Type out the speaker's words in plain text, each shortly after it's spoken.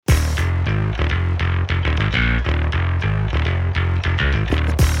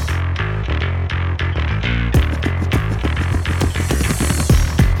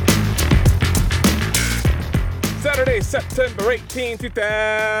September 18,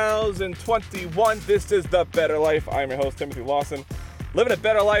 2021. This is The Better Life. I'm your host, Timothy Lawson. Living a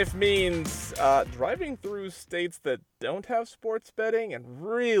better life means driving through states that don't have sports betting and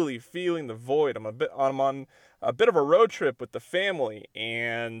really feeling the void. I'm on a bit of a road trip with the family,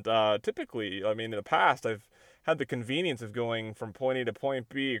 and typically, in the past, I've had the convenience of going from point A to point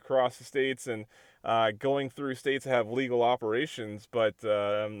B across the states and going through states that have legal operations, but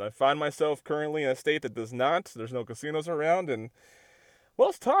I find myself currently in a state that does not. There's no casinos around, and, well,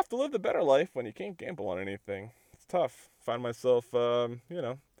 it's tough to live the better life when you can't gamble on anything. It's tough. Find myself,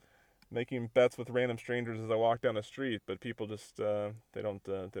 making bets with random strangers as I walk down the street, but people just, they don't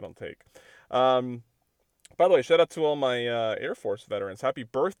take. By the way, shout out to all my Air Force veterans. Happy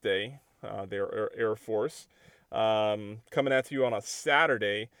birthday, Air Force. Coming at you on a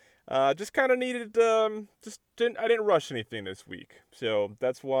Saturday. Just kind of needed, I didn't rush anything this week. So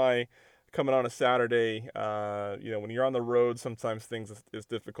that's why coming on a Saturday, when you're on the road, sometimes things is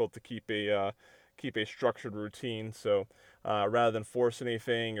difficult to keep a structured routine. So rather than force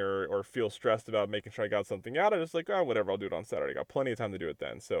anything or feel stressed about making sure I got something out, I just whatever, I'll do it on Saturday. Got plenty of time to do it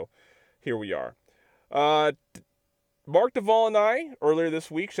then. So here we are. Mark DeVol and I, earlier this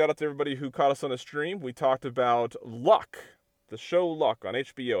week, shout out to everybody who caught us on the stream. We talked about Luck, the show Luck on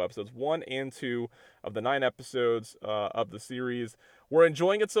HBO, episodes 1 and 2 of the 9 episodes of the series. We're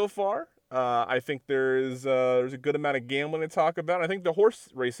enjoying it so far. I think there's a good amount of gambling to talk about. I think the horse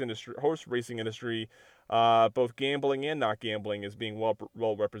racing industry, both gambling and not gambling, is being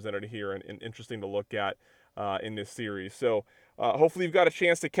well represented here and interesting to look at in this series. So hopefully you've got a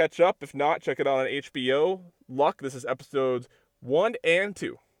chance to catch up. If not, check it out on HBO. Luck. This is episodes 1 and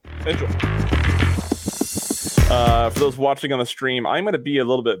 2. Enjoy. For those watching on the stream, I'm going to be a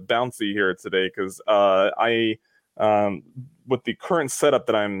little bit bouncy here today because with the current setup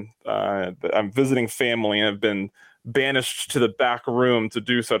that I'm visiting family and I've been banished to the back room to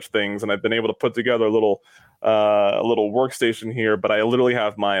do such things, and I've been able to put together a little workstation here, but I literally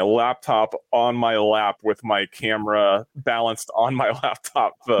have my laptop on my lap with my camera balanced on my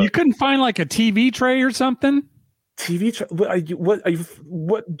laptop. You couldn't find like a TV tray or something? TV tray?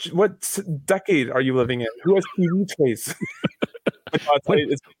 What decade are you living in? Who has TV trays?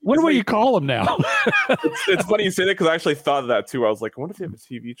 What do you call them now? it's funny you say that because I actually thought of that too. I was like, I wonder if they have a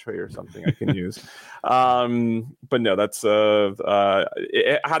TV tray or something I can use. But no, that's had I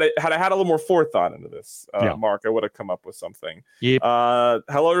had a little more forethought into this, Mark, I would have come up with something. Yeah.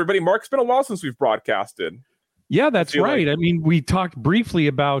 Hello, everybody. Mark, it's been a while since we've broadcasted. Yeah, that's right. We talked briefly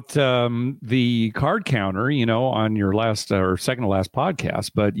about the card counter, on your last or second to last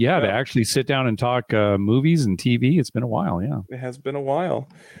podcast. But to actually sit down and talk movies and TV, it's been a while. Yeah, it has been a while.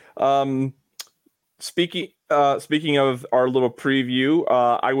 Speaking of our little preview,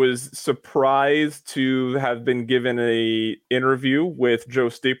 I was surprised to have been given a interview with Joe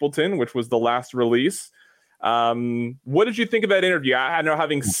Stapleton, which was the last release. What did you think of that interview? I know,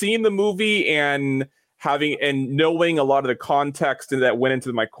 having seen the movie and knowing a lot of the context that went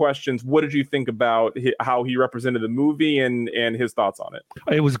into my questions, what did you think about how he represented the movie and his thoughts on it?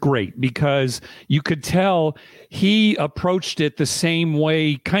 It was great because you could tell he approached it the same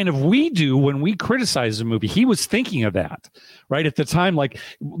way kind of we do when we criticize a movie. He was thinking of that, right? At the time, like,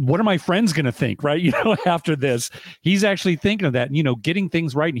 what are my friends going to think, right? After this, he's actually thinking of that, getting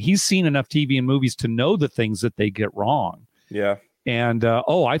things right. And he's seen enough TV and movies to know the things that they get wrong. Yeah. And,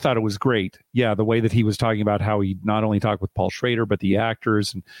 I thought it was great. Yeah, the way that he was talking about how he not only talked with Paul Schrader, but the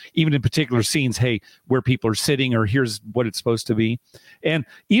actors, and even in particular scenes, where people are sitting, or here's what it's supposed to be. And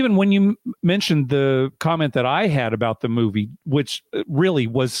even when you mentioned the comment that I had about the movie, which really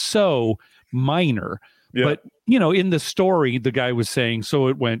was so minor, but, in the story, the guy was saying, so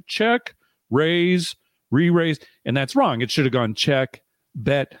it went check, raise, re-raise, and that's wrong. It should have gone check,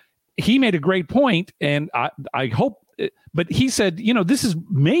 bet. He made a great point, and I hope. But he said, this is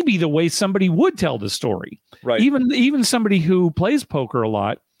maybe the way somebody would tell the story. Right. Even somebody who plays poker a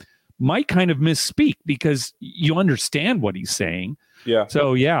lot might kind of misspeak because you understand what he's saying. Yeah.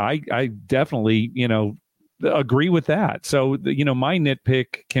 So, I definitely, agree with that. So, my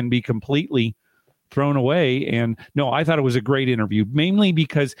nitpick can be completely thrown away. And no, I thought it was a great interview, mainly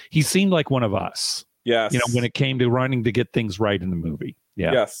because he seemed like one of us. Yes. When it came to running to get things right in the movie.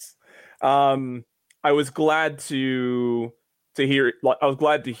 Yeah. Yes. I was glad to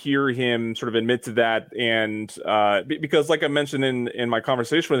hear him sort of admit to that, and because, like I mentioned in my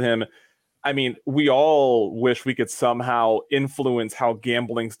conversation with him, we all wish we could somehow influence how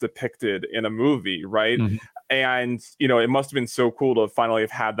gambling's depicted in a movie, right? Mm-hmm. And it must have been so cool to finally have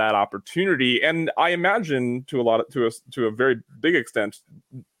had that opportunity. And I imagine to a very big extent,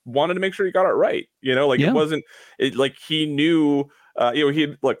 wanted to make sure he got it right. It wasn't like he knew.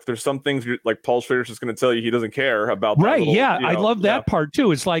 There's some things like Paul Schrader's just going to tell you he doesn't care about. Right. I love that part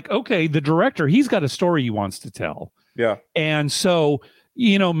too. It's like, okay, the director, he's got a story he wants to tell. Yeah. And so,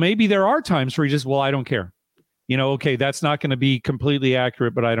 maybe there are times where he just, I don't care. Okay, that's not going to be completely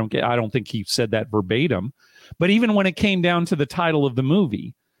accurate, but I don't think he said that verbatim. But even when it came down to the title of the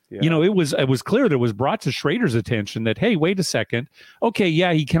movie, it was clear that it was brought to Schrader's attention that, hey, wait a second. Okay,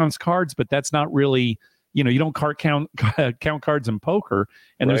 yeah, he counts cards, but that's not really, you don't count cards in poker,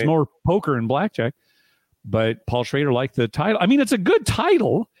 and there's more poker in blackjack. But Paul Schrader liked the title. I mean, it's a good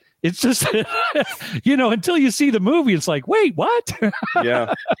title. It's just, until you see the movie, it's like, wait, what?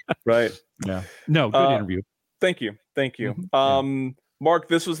 Yeah, right. Yeah. No, good interview. Thank you. Mm-hmm. Mark,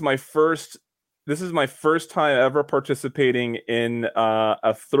 this is my first time ever participating in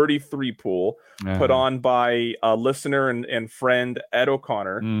a 33 pool put on by a listener and friend, Ed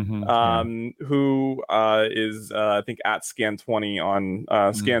O'Connor, who is I think at Scan20 on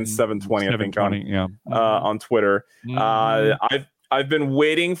Scan720, I think on Twitter. I've been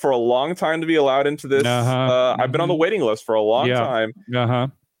waiting for a long time to be allowed into this. I've been on the waiting list for a long time.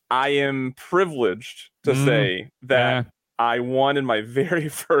 I am privileged to say that I won in my very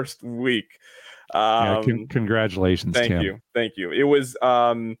first week. Congratulations, Tim. Thank you. It was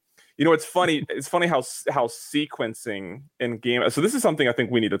it's funny how sequencing in game. So this is something I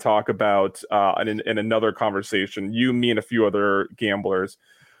think we need to talk about in another conversation, you, me, and a few other gamblers,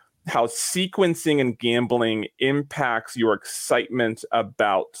 how sequencing and gambling impacts your excitement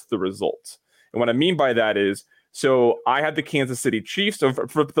about the results. And what I mean by that is, so I had the Kansas City Chiefs. So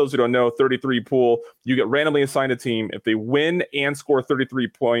for those who don't know, 33 pool, you get randomly assigned a team. If they win and score 33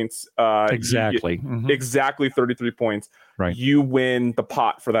 points, exactly 33 points, right, you win the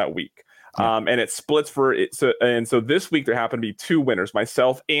pot for that week. And it splits for it. So this week there happened to be two winners,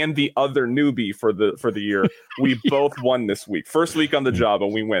 myself and the other newbie for the year. We both won this week. First week on the job,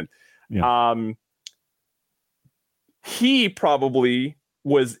 and we win. Yeah. He probably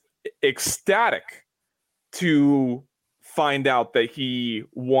was ecstatic to find out that he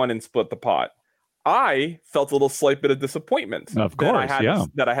won and split the pot. I felt a little slight bit of disappointment. Of course,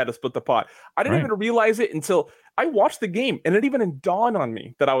 that I had to split the pot. I didn't even realize it until I watched the game, and it even dawned on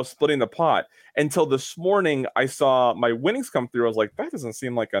me that I was splitting the pot until this morning. I saw my winnings come through. I was like, that doesn't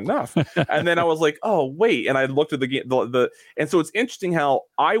seem like enough. And then I was like, oh wait, and I looked at the game. And so it's interesting how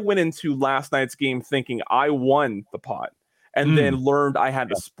I went into last night's game thinking I won the pot, and then learned I had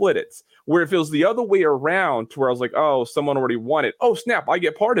to split it. Where if it was the other way around, to where I was like, oh, someone already won it. Oh, snap, I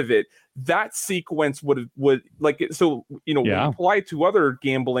get part of it. That sequence would like it. So, when you apply to other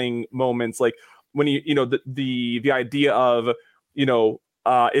gambling moments, like when the idea of,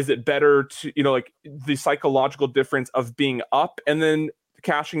 is it better to, like the psychological difference of being up and then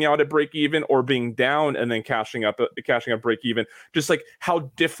cashing out at break even, or being down and then cashing up break even, just like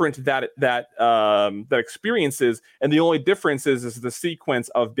how different that experience is. And the only difference is the sequence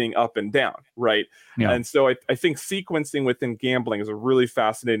of being up and down, right? And so I think sequencing within gambling is a really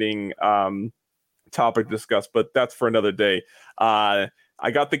fascinating topic to discuss, but that's for another day. I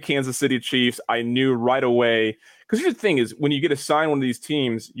got the Kansas City Chiefs. I knew right away, because here's the thing is, when you get assigned one of these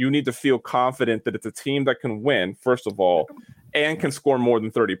teams, you need to feel confident that it's a team that can win, first of all, and can score more than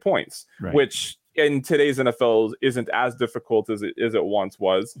 30 points, which in today's NFL isn't as difficult as it once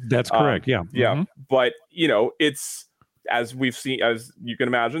was. That's correct. But it's, as we've seen, as you can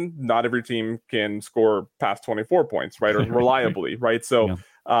imagine, not every team can score past 24 points, right, or reliably, right? So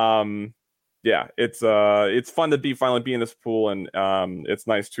it's fun to finally be in this pool, and it's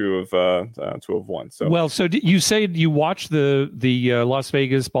nice to have won. So you said you watched the Las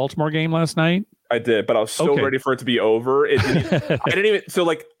Vegas Baltimore game last night? I did, but I was so ready for it to be over. I didn't even. So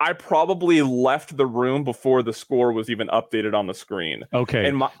I probably left the room before the score was even updated on the screen. Okay,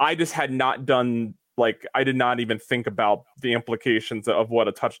 and I just had not done. I did not even think about the implications of what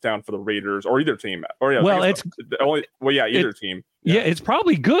a touchdown for the Raiders or either team. Either team. Yeah, it's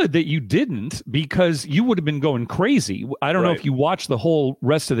probably good that you didn't, because you would have been going crazy. I don't know if you watched the whole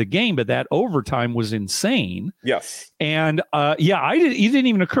rest of the game, but that overtime was insane. Yes. And it didn't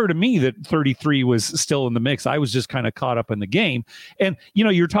even occur to me that 33 was still in the mix. I was just kind of caught up in the game. And,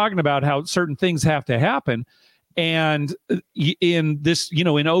 you're talking about how certain things have to happen. And in this,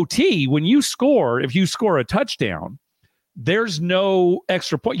 in OT, when if you score a touchdown, there's no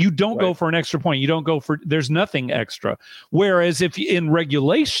extra point. You don't go for an extra point. You don't go for, there's nothing extra. Whereas if in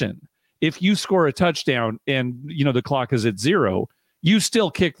regulation, if you score a touchdown and, the clock is at 0, you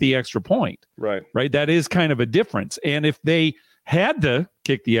still kick the extra point. Right. That is kind of a difference. And if they had to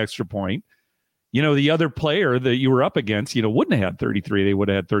kick the extra point, the other player that you were up against, wouldn't have had 33. They would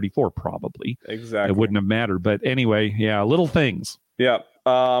have had 34 probably. Exactly. It wouldn't have mattered. But anyway, yeah, little things. Yeah.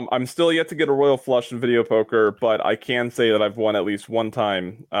 I'm still yet to get a royal flush in video poker, but I can say that I've won at least one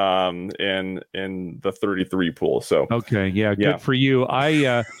time in the 33 pool. So okay, yeah, good for you.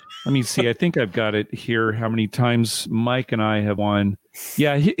 Let me see. I think I've got it here. How many times Mike and I have won?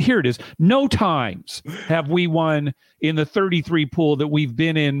 Yeah, here it is. No times have we won in the 33 pool that we've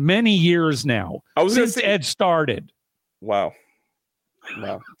been in many years now. Since Ed started. Wow.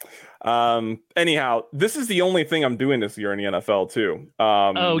 Anyhow, this is the only thing I'm doing this year in the NFL too.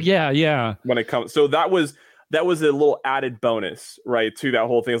 Yeah. When it comes, so that was a little added bonus, right? To that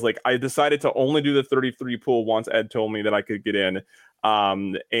whole thing is like, I decided to only do the 33 pool once Ed told me that I could get in.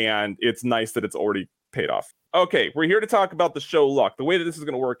 And it's nice that it's already paid off. Okay, we're here to talk about the show Luck. The way that this is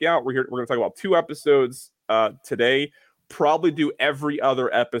going to work out, we're going to talk about 2 episodes today. Probably do every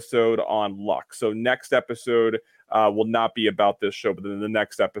other episode on Luck. So next episode will not be about this show, but then the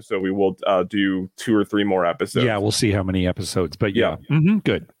next episode we will do 2 or 3 more episodes. Yeah, we'll see how many episodes, but yeah.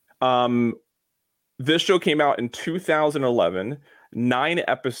 Good. This show came out in 2011. 9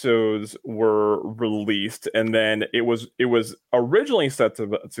 episodes were released, and then it was originally set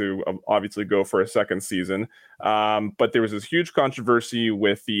to obviously go for a second season, but there was this huge controversy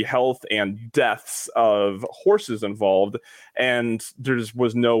with the health and deaths of horses involved, and there just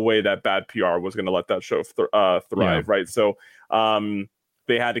was no way that bad PR was going to let that show thrive, right? So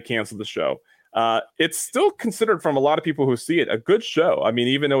they had to cancel the show. It's still considered from a lot of people who see it a good show. I mean,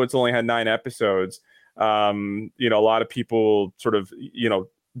 even though it's only had 9 episodes. A lot of people sort of,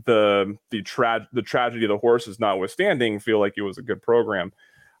 the tragedy of the horses notwithstanding, feel like it was a good program.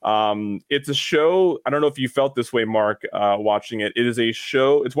 It's a show. I don't know if you felt this way, Mark, watching it. It is a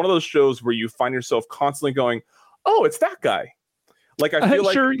show. It's one of those shows where you find yourself constantly going, "Oh, it's that guy." Like I feel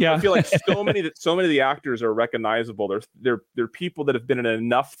like I feel like so many of the actors are recognizable. They're people that have been in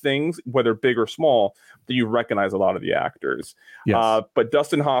enough things, whether big or small, that you recognize a lot of the actors. Yes. But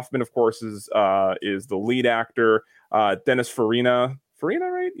Dustin Hoffman, of course, is the lead actor. Dennis Farina,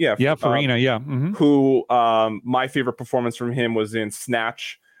 right? Yeah. Yeah, Farina. Yeah. Mm-hmm. Who my favorite performance from him was in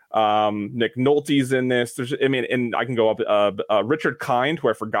Snatch. Nick Nolte's in this. And I can go up. Richard Kind, who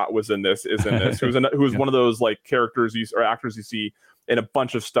I forgot was in this, is in this. Who was one of those like characters or actors you see in a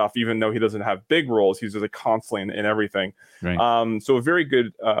bunch of stuff, even though he doesn't have big roles. He's just like constantly in everything. Right. So a very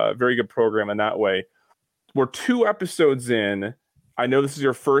good program in that way. We're 2 episodes in. I know this is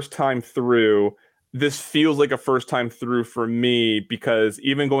your first time through. This feels like a first time through for me, because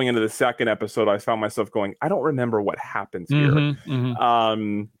even going into the second episode, I found myself going, I don't remember what happens here.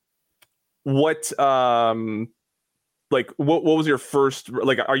 Mm-hmm. What was your first,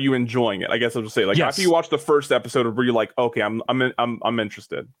 like, are you enjoying it? I guess I'll just say, like, yes. After you watch the first episode, were you like, okay, I'm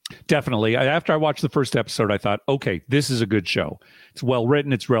interested? Definitely. After I watched the first episode, I thought, okay, this is a good show. It's well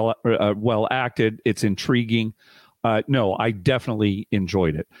written. It's well acted. It's intriguing. No, I definitely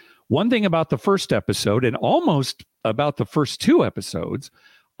enjoyed it. One thing about the first episode, and almost about the first 2 episodes,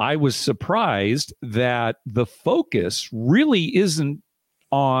 I was surprised that the focus really isn't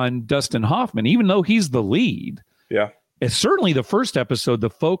on Dustin Hoffman, even though he's the lead. Yeah. And certainly the first episode, the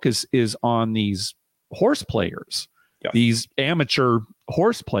focus is on these horse players, these amateur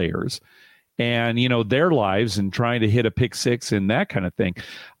horse players, and, their lives and trying to hit a pick 6 and that kind of thing.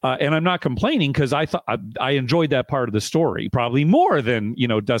 And I'm not complaining, because I thought I enjoyed that part of the story probably more than,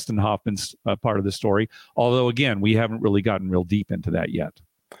 Dustin Hoffman's part of the story. Although, again, we haven't really gotten real deep into that yet.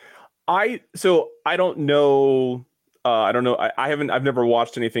 I don't know. I've never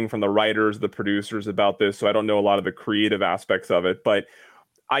watched anything from the writers, the producers about this, so I don't know a lot of the creative aspects of it, but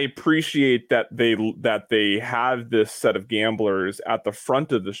I appreciate that they have this set of gamblers at the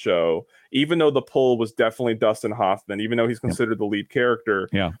front of the show, even though the pull was definitely Dustin Hoffman, even though he's considered the lead character.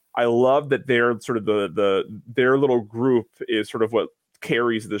 Yeah. I love that they're sort of their little group is sort of what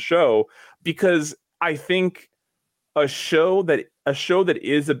carries the show, because I think a show that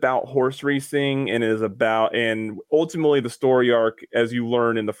is about horse racing and ultimately the story arc, as you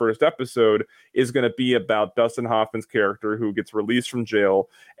learn in the first episode, is going to be about Dustin Hoffman's character, who gets released from jail,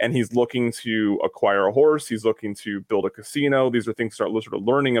 and he's looking to acquire a horse. He's looking to build a casino. These are things to start sort of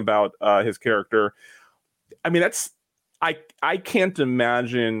learning about his character. I mean, I can't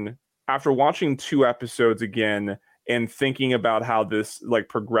imagine, after watching 2 episodes again and thinking about how this like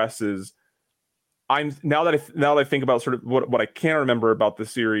progresses, now that I think about sort of what I can remember about the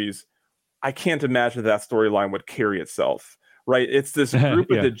series, I can't imagine that storyline would carry itself, right? It's this group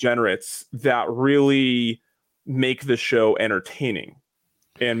of degenerates that really make the show entertaining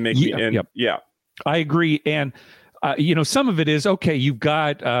and make I agree. And some of it is, okay, you've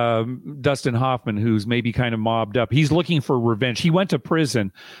got Dustin Hoffman, who's maybe kind of mobbed up. He's looking for revenge. He went to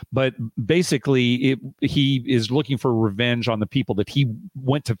prison, but basically he is looking for revenge on the people that he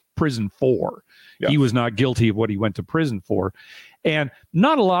went to prison for. Yes. He was not guilty of what he went to prison for. And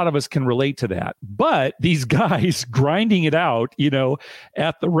not a lot of us can relate to that. But these guys grinding it out,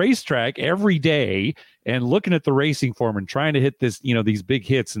 at the racetrack every day and looking at the racing form and trying to hit this, these big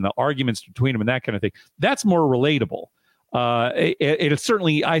hits and the arguments between them and that kind of thing, that's more relatable. It's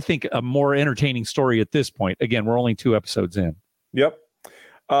certainly, I think, a more entertaining story at this point. Again, we're only 2 episodes in. Yep.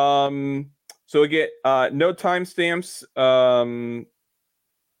 So again, no timestamps,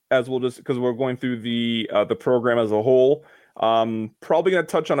 as we'll just, because we're going through the program as a whole. Probably going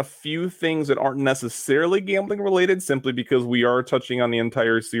to touch on a few things that aren't necessarily gambling related, simply because we are touching on the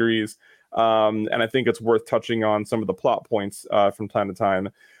entire series. And I think it's worth touching on some of the plot points from time to time.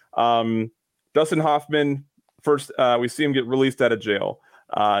 Dustin Hoffman, first, we see him get released out of jail.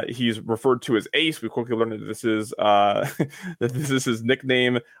 He's referred to as Ace. We quickly learned that this is his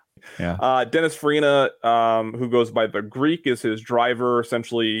nickname. Yeah. Dennis Farina, who goes by the Greek, is his driver,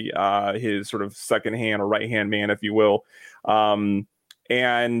 essentially his sort of second hand or right hand man, if you will.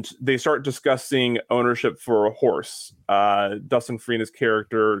 And they start discussing ownership for a horse. Dustin Farina's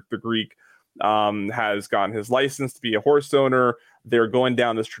character, the Greek, has gotten his license to be a horse owner. They're going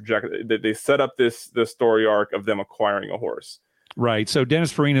down this trajectory. They set up this story arc of them acquiring a horse. Right. So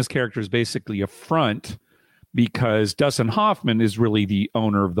Dennis Farina's character is basically a front, because Dustin Hoffman is really the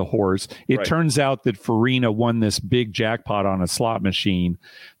owner of the horse. It turns out that Farina won this big jackpot on a slot machine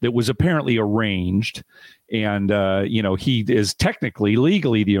that was apparently arranged. And, he is technically,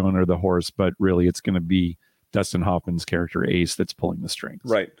 legally the owner of the horse, but really it's going to be Dustin Hoffman's character, Ace, that's pulling the strings.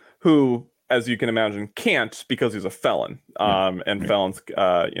 Right. Who, as you can imagine, can't, because he's a felon. Felons,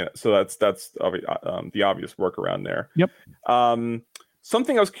 so that's the obvious workaround there. Yep.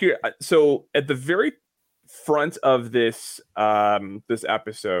 Something I was curious. So at the very front of this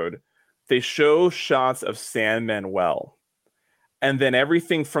episode, they show shots of San Manuel, and then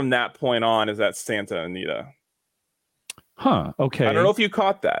everything from that point on is at Santa Anita. Okay. I don't know if you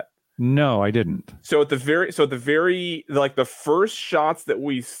caught that. No, I didn't. So at the very like the first shots that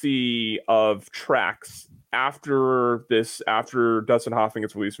we see of tracks after Dustin Hoffman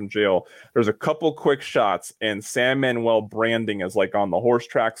gets released from jail, there's a couple quick shots, and San Manuel branding is like on the horse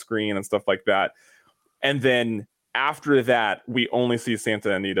track screen and stuff like that. And then after that, we only see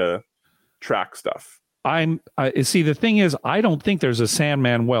Santa Anita track stuff. See, the thing is, I don't think there's a San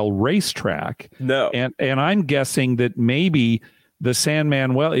Manuel racetrack. No. And I'm guessing that maybe the San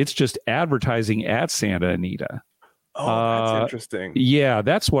Manuel, it's just advertising at Santa Anita. Oh, that's interesting. Yeah,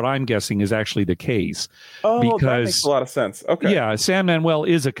 that's what I'm guessing is actually the case. Oh, because, that makes a lot of sense. Okay. Yeah, San Manuel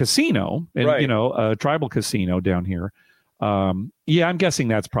is a casino, and right. A tribal casino down here. I'm guessing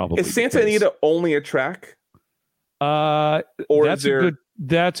that's probably. Is Santa Anita only a track? Or that's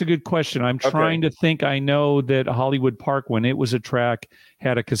a good question. I'm trying to think. I know that Hollywood Park, when it was a track,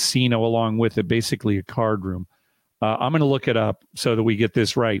 had a casino along with it, basically a card room. I'm going to look it up so that we get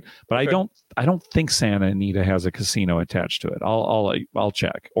this right. But I don't think Santa Anita has a casino attached to it. I'll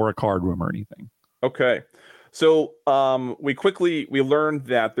check, or a card room or anything. Okay. So we learned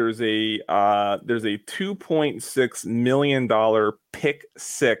that there's a $2.6 million pick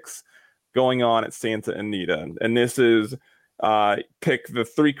six going on at Santa Anita, and this is pick the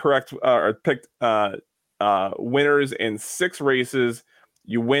 3 correct or picked winners in 6 races.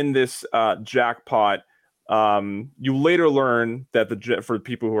 You win this jackpot. You later learn that for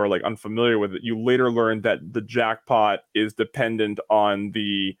people who are like unfamiliar with it, you later learn that the jackpot is dependent on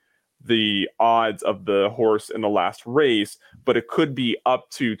the odds of the horse in the last race, but it could be up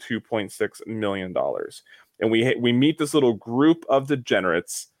to $2.6 million. And we meet this little group of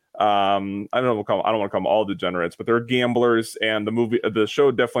degenerates. I don't want to call them all degenerates, but they're gamblers, and the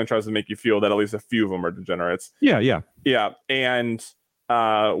show definitely tries to make you feel that at least a few of them are degenerates. Yeah. And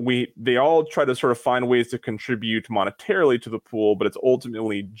they all try to sort of find ways to contribute monetarily to the pool, but it's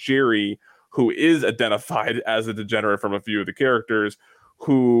ultimately Jerry, who is identified as a degenerate from a few of the characters,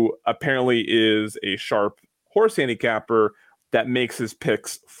 who apparently is a sharp horse handicapper that makes his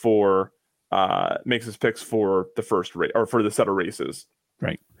picks for the first race, or for the set of races.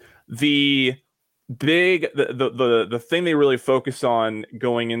 Right. The thing they really focus on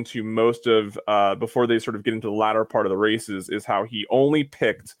going into most of before they sort of get into the latter part of the races is how he only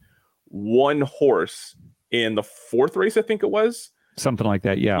picked one horse in the 4th race, I think it was. Something like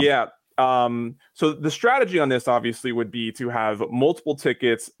that, yeah. Yeah. So the strategy on this obviously would be to have multiple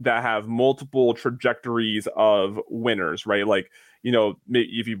tickets that have multiple trajectories of winners, right? Like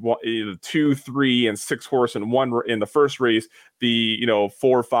if you want 2, 3, and 6 horse in one in the first race, the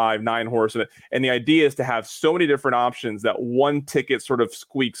 4, 5, 9 horse, and the idea is to have so many different options that one ticket sort of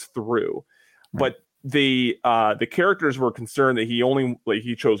squeaks through. Right. But the characters were concerned that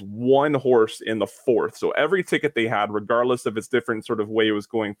he chose one horse in the 4th. So every ticket they had, regardless of its different sort of way it was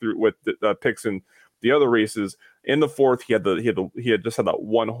going through with the picks in the other races, in the 4th he had just had that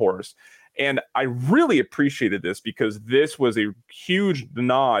one horse. And I really appreciated this because this was a huge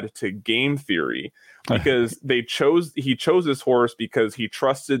nod to game theory, because he chose this horse because he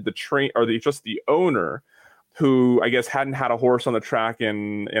trusted he trusted the owner, who I guess hadn't had a horse on the track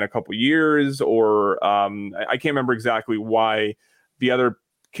in a couple years, or I can't remember exactly why the other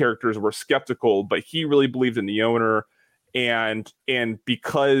characters were skeptical, but he really believed in the owner. And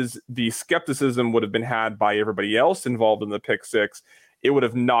because the skepticism would have been had by everybody else involved in the pick six, it would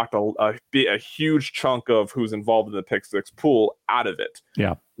have knocked a huge chunk of who's involved in the pick six pool out of it.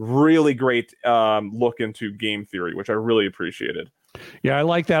 Yeah. Really great look into game theory, which I really appreciated. Yeah, I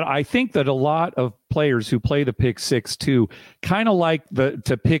like that. I think that a lot of players who play the pick six too kind of like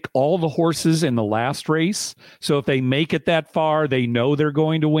to pick all the horses in the last race. So if they make it that far, they know they're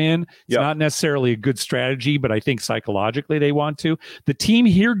going to win. It's not necessarily a good strategy, but I think psychologically they want to. The team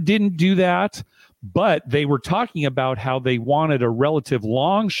here didn't do that, but they were talking about how they wanted a relative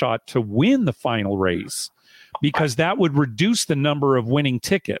long shot to win the final race, because that would reduce the number of winning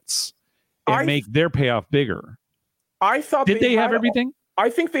tickets and make their payoff bigger. I thought did they have everything? I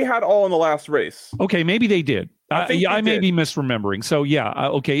think they had all in the last race. Okay, maybe they did. I may be misremembering. So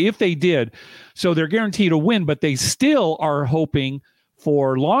okay, if they did, so they're guaranteed a win, but they still are hoping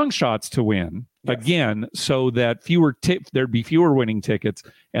for long shots to win again, so that there'd be fewer winning tickets,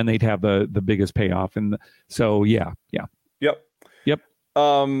 and they'd have the biggest payoff. And so Yep.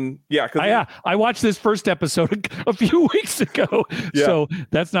 I watched this first episode a few weeks ago, so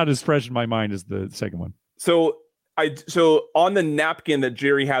that's not as fresh in my mind as the second one. So on the napkin that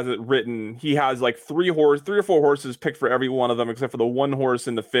Jerry has it written, he has like 3 or 4 horses picked for every one of them, except for the one horse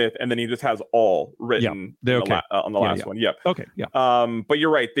in the 5th, and then he just has all written on the last one. Yep. Okay. Yeah. But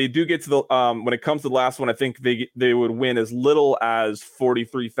you're right. They do get to the when it comes to the last one, I think they would win as little as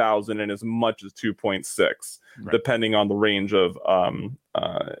 43,000 and as much as 2.6, depending on the range of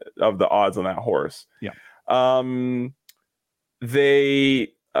the odds on that horse. Yeah.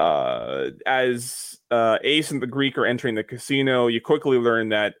 As Ace and the Greek are entering the casino, you quickly learn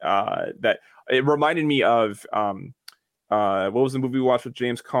that it reminded me of what was the movie we watched with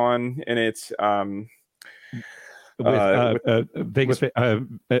James Caan, and it's Vegas.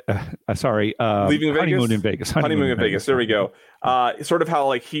 Leaving Honeymoon in Vegas. Honeymoon in Vegas. There we go. Sort of how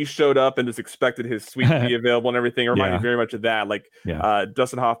like he showed up and just expected his suite to be available and everything. It reminded me very much of that. Like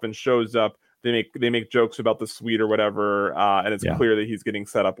Dustin Hoffman shows up. They make jokes about the suite or whatever, and it's clear that he's getting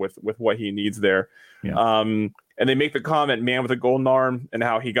set up with what he needs there. Yeah. And they make the comment, "Man with a golden arm," and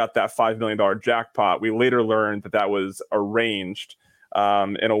how he got that $5 million jackpot. We later learned that was arranged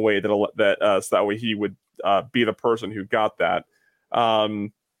in a way so that way he would be the person who got that.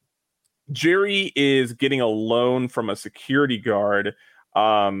 Jerry is getting a loan from a security guard,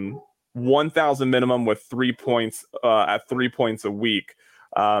 1,000 minimum with 3 points at 3 points a week.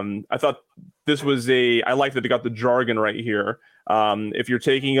 I thought this was I like that they got the jargon right here. If you're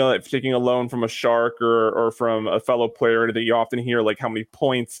taking a loan from a shark or from a fellow player, that you often hear like how many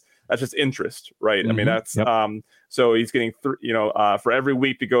points. That's just interest, right? Mm-hmm. I mean, that's so he's getting for every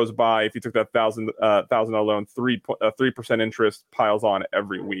week that goes by, if you took that $1,000 loan, 3% interest piles on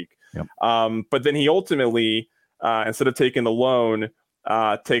every week. Yep. But then he ultimately, instead of taking the loan,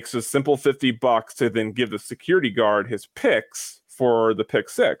 takes a simple $50 to then give the security guard his picks for the pick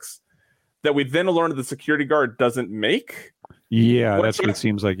six, that we then learned that the security guard doesn't make. Yeah, that's what it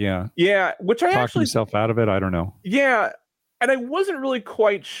seems like. Yeah, which I talked himself out of it. I don't know. Yeah, and I wasn't really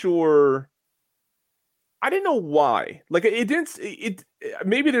quite sure. I didn't know why. Like it didn't.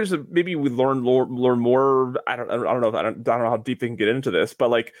 Maybe we learn more. I don't know. I don't know how deep they can get into this, but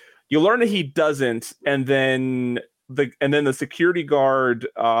like you learn that he doesn't, and then the security guard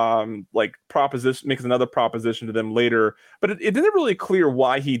makes another proposition to them later, but it didn't really clear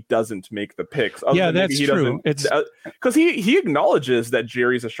why he doesn't make the picks. That's true. It's because he acknowledges that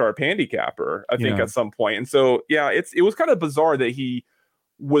Jerry's a sharp handicapper, I think, at some point, and so it was kind of bizarre that he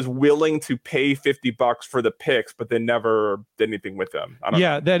was willing to pay $50 for the picks, but then never did anything with them.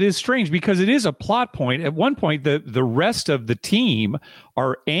 That is strange, because it is a plot point. At one point, the rest of the team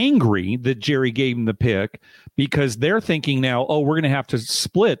are angry that Jerry gave him the pick, because they're thinking now, we're going to have to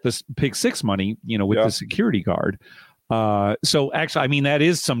split this pick six money, with the security guard. So actually, I mean, that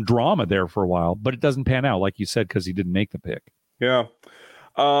is some drama there for a while, but it doesn't pan out, like you said, because he didn't make the pick. Yeah.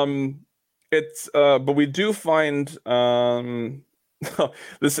 But we do find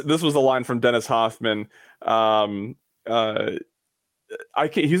this was a line from Dennis Hoffman. Uh,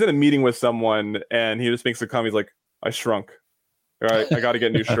 he's in a meeting with someone and he just makes a comment. He's like, "I shrunk. All right, I got to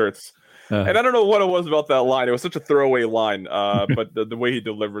get new shirts." And I don't know what it was about that line. It was such a throwaway line, but the way he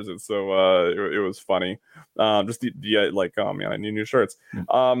delivers it, so it was funny. Just like, oh man, I need new shirts.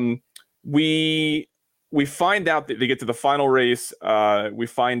 We find out that they get to the final race. We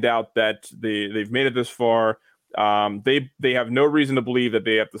find out that they've made it this far. They have no reason to believe that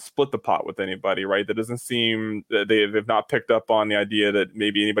they have to split the pot with anybody, right? That doesn't seem that they've not picked up on the idea that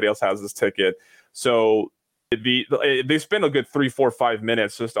maybe anybody else has this ticket. So they spend a good 3, 4, 5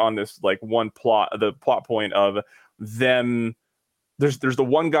 minutes just on this like the plot point of them. There's the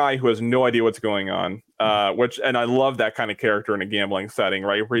one guy who has no idea what's going on, and I love that kind of character in a gambling setting,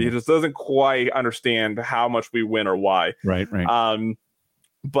 right? Where he just doesn't quite understand how much we win or why. Right.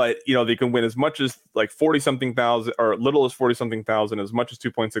 But they can win as much as like 40-something thousand, or little as 40-something thousand, as much as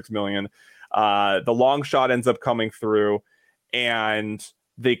 2.6 million. The long shot ends up coming through, and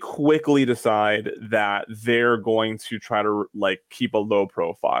they quickly decide that they're going to try to like keep a low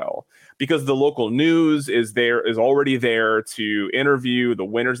profile because the local news is already there to interview the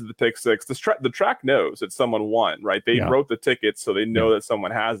winners of the pick six. The track knows that someone won, right? They wrote the tickets, so they know that someone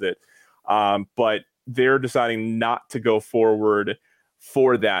has it. But they're deciding not to go forward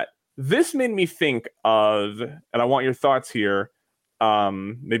for that. This made me think of, and I want your thoughts here,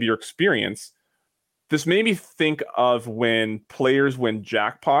 maybe your experience. This made me think of when players win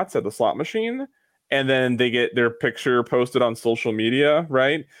jackpots at the slot machine and then they get their picture posted on social media,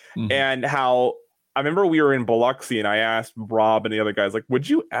 right? Mm-hmm. And how I remember we were in Biloxi and I asked Rob and the other guys, like, would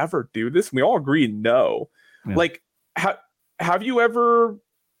you ever do this? And we all agreed no. Yeah. Like, have you ever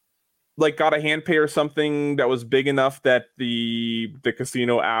like got a hand pay or something that was big enough that the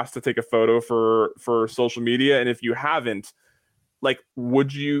casino asked to take a photo for social media? And if you haven't, like,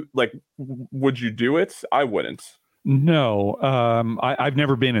 would you do it? I wouldn't. No, I've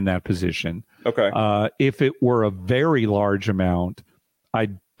never been in that position. Okay. If it were a very large amount,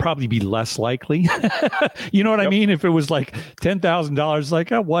 I'd probably be less likely. You know what I mean? If it was like $10,000, like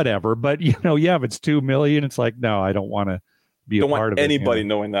whatever. But if it's 2 million, it's like, no, I don't want to be a part of it. Anybody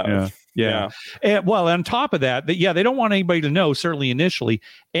knowing that. Yeah. And well, on top of that, they don't want anybody to know, certainly initially,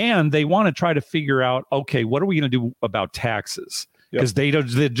 and they want to try to figure out, okay, what are we going to do about taxes? Because they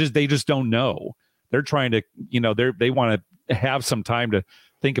just don't know. They're trying to, they want to have some time to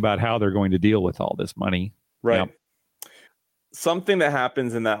think about how they're going to deal with all this money. Right. Yep. Something that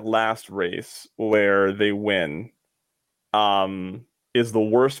happens in that last race where they win, is the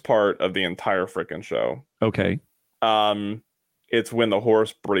worst part of the entire freaking show. Okay. It's when the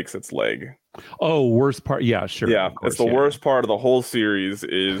horse breaks its leg. Oh, worst part. Yeah, sure. Yeah, it's the worst part of the whole series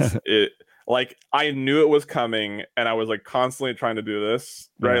is it. Like, I knew it was coming, and I was like constantly trying to do this,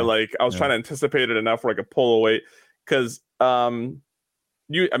 right? Yeah. Like, I was trying to anticipate it enough where I could pull away. Because,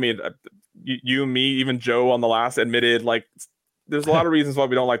 you, me, even Joe on the last admitted, like, there's a lot of reasons why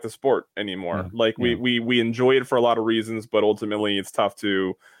we don't like the sport anymore. Yeah. Like, we enjoy it for a lot of reasons, but ultimately it's tough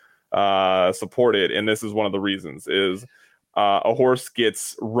to support it. And this is one of the reasons is a horse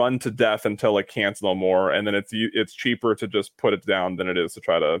gets run to death until it can't no more, and then it's cheaper to just put it down than it is to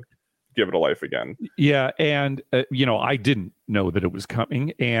try to give it a life again. Yeah. And, I didn't know that it was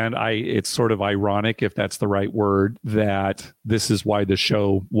coming. And it's sort of ironic, if that's the right word, that this is why the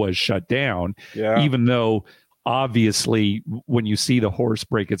show was shut down. Yeah. Even though obviously when you see the horse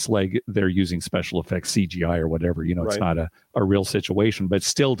break its leg, they're using special effects, CGI or whatever, it's not a real situation, but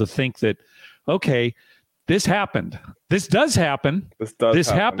still to think that, okay, this happened. This does happen. This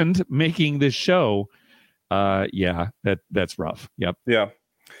happened making this show. That's rough. Yep. Yeah.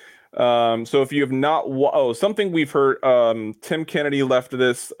 So if you have not, something we've heard, Tim Kennedy left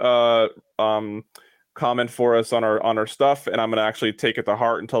this comment for us on our stuff, and I'm going to actually take it to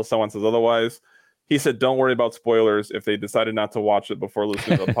heart until someone says otherwise. He said, don't worry about spoilers. If they decided not to watch it before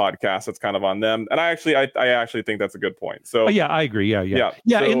listening to the podcast, it's kind of on them. And I actually think that's a good point. So I agree. Yeah.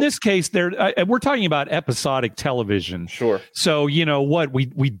 So, in this case, we're talking about episodic television. Sure. So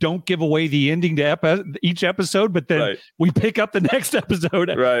we don't give away the ending to each episode, but then we pick up the next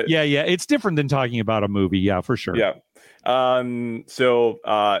episode. Right. Yeah. It's different than talking about a movie. Yeah, for sure. Yeah. So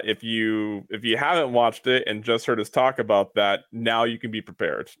if you haven't watched it and just heard us talk about that, now you can be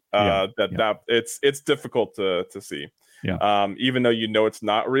prepared. That it's difficult to see. Yeah. Even though it's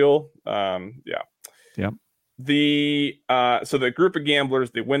not real. Yeah. So the group of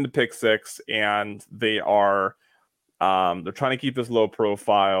gamblers, they win the pick six, and they are they're trying to keep this low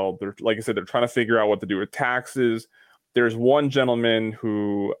profile. They're, like I said, they're trying to figure out what to do with taxes. There's one gentleman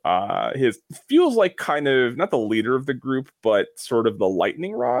who his feels like kind of not the leader of the group, but sort of the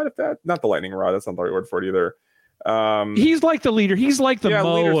lightning rod. Not the lightning rod, that's not the right word for it either. He's like the leader. He's like the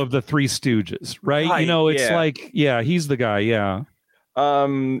Mo of the Three Stooges, right? Right, It's like, he's the guy. Yeah.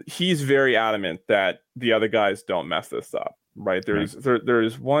 He's very adamant that the other guys don't mess this up. Right.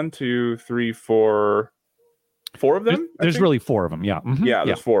 There's 1, 2, 3, 4 of them. There's really 4 of them. Yeah. Mm-hmm. Yeah.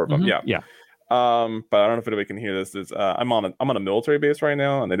 There's 4 of them. Mm-hmm. Yeah. But I don't know if anybody can hear this. I'm on a military base right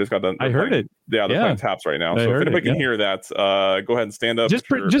now, and they just got done. I heard it. Yeah, they're playing taps right now. So if anybody can hear that, go ahead and stand up. Just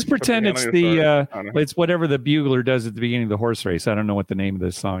pretend it's it's whatever the bugler does at the beginning of the horse race. I don't know what the name of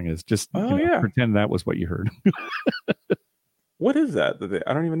this song is. Just pretend that was what you heard. What is that?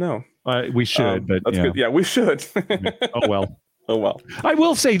 I don't even know. We should, but that's good. Yeah, we should. Oh well. Oh, well. I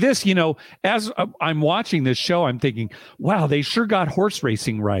will say this, as I'm watching this show, I'm thinking, wow, they sure got horse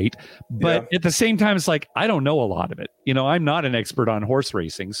racing right. But at the same time, it's like, I don't know a lot of it. I'm not an expert on horse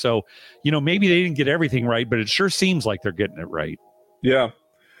racing. So, maybe they didn't get everything right, but it sure seems like they're getting it right. Yeah.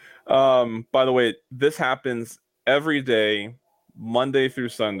 By the way, this happens every day, Monday through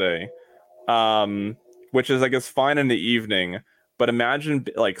Sunday, which is, I guess, fine in the evening. But imagine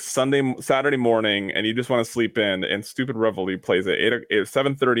like Saturday morning, and you just want to sleep in, and stupid Reveille plays at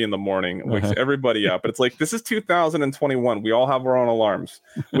 7:30 in the morning, wakes everybody up. But it's like, this is 2021. We all have our own alarms.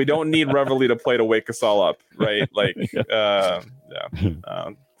 We don't need Reveille to play to wake us all up, right? Like,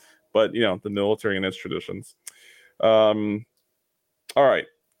 but the military and its traditions. All right,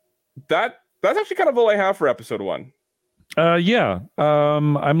 that's actually kind of all I have for episode 1.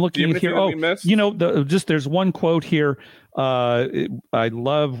 I'm looking here. There's one quote here. I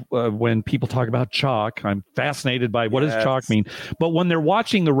love when people talk about chalk. I'm fascinated by what does chalk mean. But when they're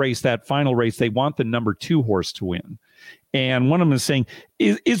watching the race, that final race, they want the number 2 horse to win. And one of them is saying,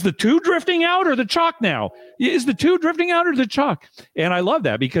 is the 2 drifting out or the chalk now? Is the 2 drifting out or the chalk? And I love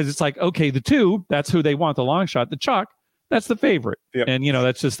that because it's like, okay, the 2, that's who they want, the long shot. The chalk, that's the favorite. Yep. And,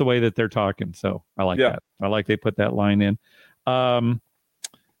 that's just the way that they're talking. So I like that. I like they put that line in.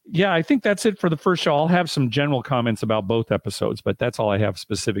 I think that's it for the first show. I'll have some general comments about both episodes, but that's all I have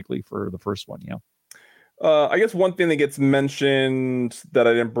specifically for the first one. Yeah. I guess one thing that gets mentioned that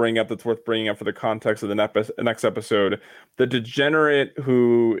I didn't bring up that's worth bringing up for the context of the next episode, the degenerate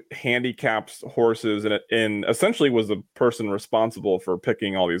who handicaps horses and essentially was the person responsible for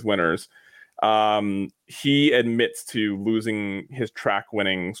picking all these winners. He admits to losing his track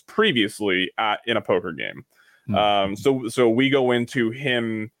winnings previously in a poker game. So we go into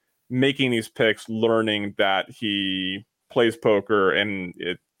him making these picks, learning that he plays poker and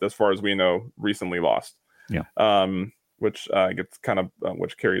as far as we know, recently lost. Yeah. Which gets kind of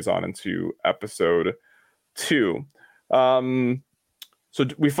which carries on into episode 2. So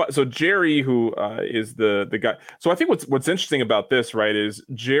Jerry, who is the guy. So I think what's interesting about this, right, is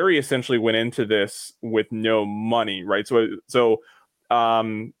Jerry essentially went into this with no money, right? So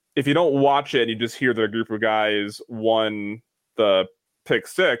if you don't watch it, you just hear that a group of guys won the pick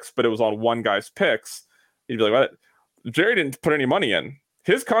 6, but it was on one guy's picks. You'd be like, what? Jerry didn't put any money in.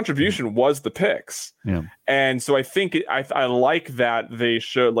 His contribution was the picks. Yeah. And so I think I like that they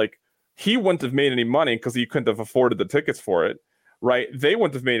showed, like, he wouldn't have made any money because he couldn't have afforded the tickets for it, right? They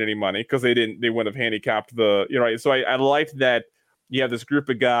wouldn't have made any money because they wouldn't have handicapped right? So I liked that you have this group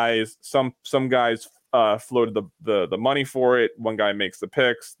of guys, some guys floated the money for it. One guy makes the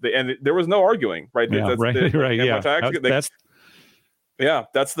picks, and there was no arguing, right? Yeah,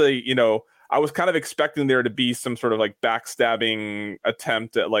 That's the I was kind of expecting there to be some sort of like backstabbing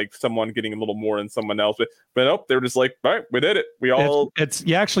attempt at like someone getting a little more than someone else, but nope, they're just like, all right, we did it.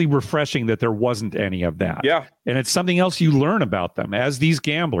 It's actually refreshing that there wasn't any of that. Yeah, and it's something else you learn about them as these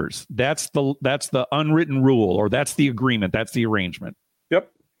gamblers. That's the unwritten rule, or that's the agreement. That's the arrangement.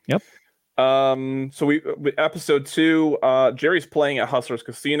 Yep. So we episode 2, Jerry's playing at Hustler's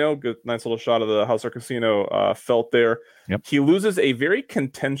Casino. Good, nice little shot of the Hustler Casino felt there. Yep. He loses a very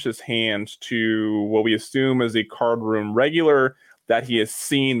contentious hand to what we assume is a card room regular that he has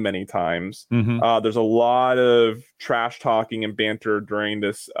seen many times. Mm-hmm. There's a lot of trash talking and banter during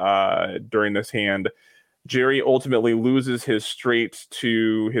this hand. Jerry ultimately loses his straight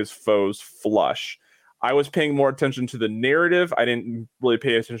to his foe's flush. I was paying more attention to the narrative. I didn't really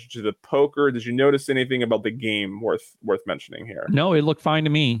pay attention to the poker. Did you notice anything about the game worth mentioning here? No, it looked fine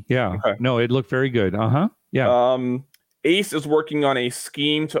to me. Yeah. Okay. No, it looked very good. Yeah. Ace is working on a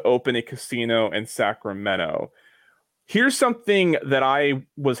scheme to open a casino in Sacramento. Here's something that I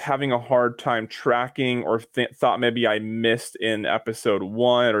was having a hard time tracking, or thought maybe I missed in episode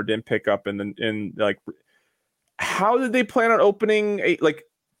 1 or didn't pick up in how did they plan on opening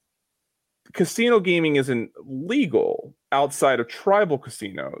casino gaming isn't legal outside of tribal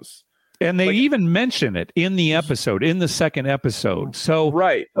casinos. And they even mention it in the episode, in the second episode. So,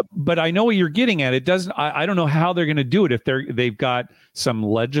 right. But I know what you're getting at. It doesn't. I don't know how they're going to do it if they've got some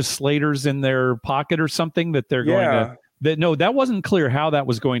legislators in their pocket or something that they're going to. That wasn't clear how that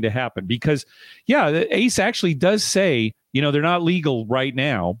was going to happen because, Ace actually does say, they're not legal right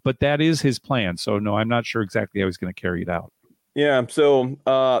now, but that is his plan. So no, I'm not sure exactly how he's going to carry it out. Yeah, so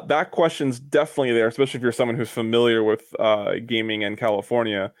that question's definitely there, especially if you're someone who's familiar with gaming in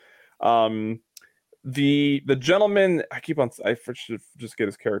California. The gentleman, I should just get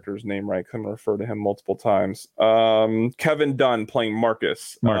his character's name right because I'm going to refer to him multiple times. Kevin Dunn playing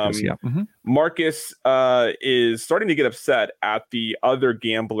Marcus. Marcus is starting to get upset at the other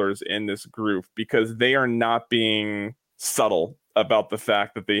gamblers in this group because they are not being subtle about the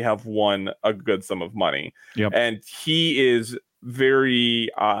fact that they have won a good sum of money. Yep. And he is very,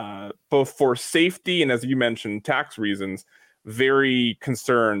 both for safety and, as you mentioned, tax reasons, very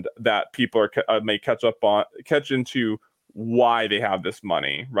concerned that people may catch into why they have this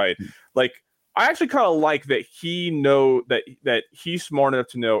money, right? Like, I actually kind of like that that he's smart enough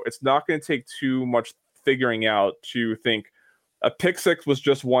to know it's not going to take too much figuring out to think a pick six was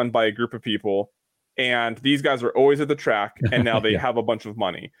just won by a group of people, and these guys are always at the track, and now they have a bunch of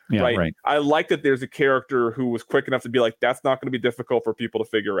money, right? I like that there's a character who was quick enough to be like, that's not going to be difficult for people to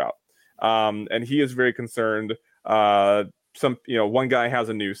figure out, and he is very concerned. One guy has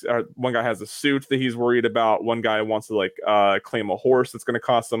a suit that he's worried about. One guy wants to claim a horse that's going to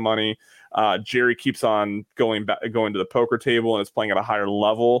cost some money. Jerry keeps on going to the poker table and is playing at a higher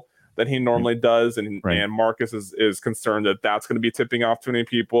level than he normally does. And Marcus is concerned that that's going to be tipping off too many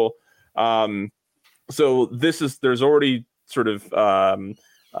people. So there's already sort of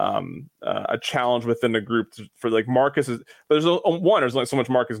a challenge within the group for Marcus there's only so much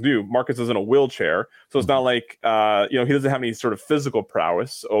Marcus do. Marcus is in a wheelchair, so it's not like he doesn't have any sort of physical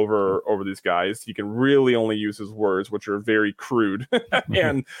prowess over these guys. He can really only use his words, which are very crude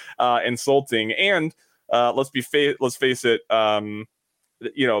and insulting. And let's face it, the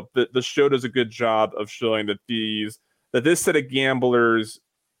show does a good job of showing that this set of gamblers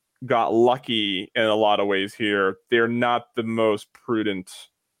got lucky in a lot of ways here. They're not the most prudent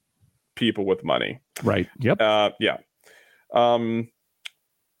people with money. Right. Yep. What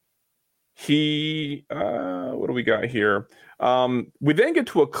do we got here? We then get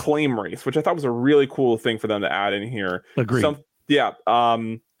to a claim race, which I thought was a really cool thing for them to add in here. Agreed.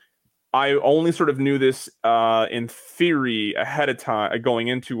 I only sort of knew this in theory ahead of time, going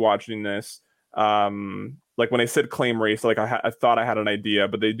into watching this. When I said claim race, I thought I had an idea,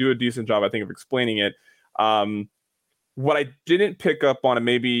 but they do a decent job, I think, of explaining it. What I didn't pick up on, and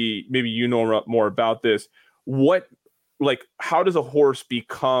maybe you know more about this, how does a horse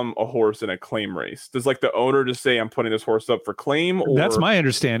become a horse in a claim race? Does the owner just say, I'm putting this horse up for claim? Or... That's my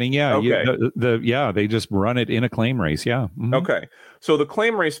understanding. Yeah. Okay. They just run it in a claim race. Yeah. Mm-hmm. Okay. So the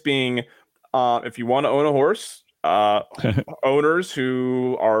claim race being, if you want to own a horse, owners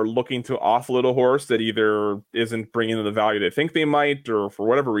who are looking to offload a horse that either isn't bringing in the value they think they might, or for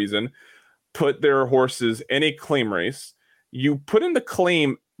whatever reason, put their horses in a claim race. You put in the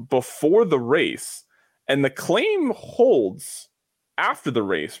claim before the race, and the claim holds after the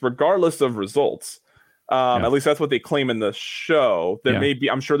race, regardless of results. At least that's what they claim in the show.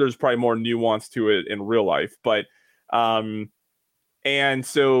 I'm sure there's probably more nuance to it in real life, but and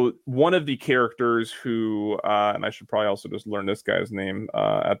so one of the characters who, and I should probably also just learn this guy's name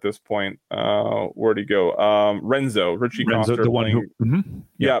at this point. Where'd he go? Richie Coster, the one who. Mm-hmm.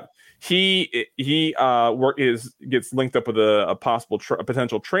 Yeah. He gets linked up with a possible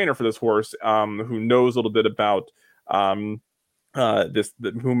potential trainer for this horse, who knows a little bit about who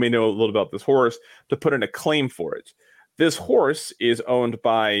may know a little about this horse, to put in a claim for it. This horse is owned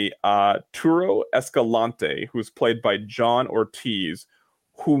by Turo Escalante, who's played by John Ortiz,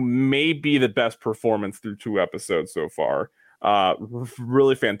 who may be the best performance through 2 episodes so far.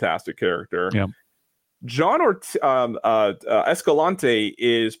 Really fantastic character. Yeah. John Escalante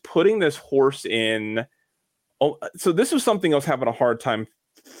is putting this horse in. So this was something I was having a hard time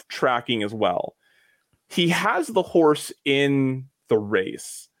tracking as well. He has the horse in the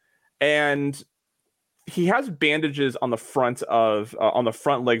race, and he has bandages on the front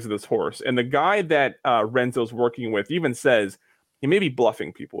legs of this horse. And the guy that Renzo's working with even says he may be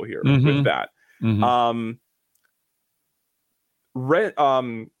bluffing people here with that. Mm-hmm.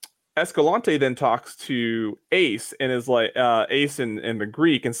 Escalante then talks to Ace and is like, Ace in the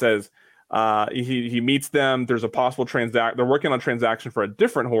Greek, and says, He meets them. There's a possible transaction. They're working on a transaction for a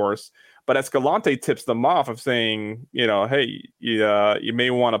different horse, but Escalante tips them off of saying, hey, you may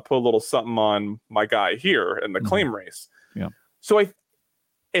want to put a little something on my guy here in the claim race. Yeah.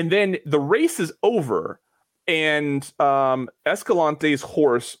 And then the race is over, and Escalante's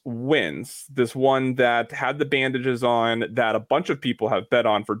horse wins. This one that had the bandages on, that a bunch of people have bet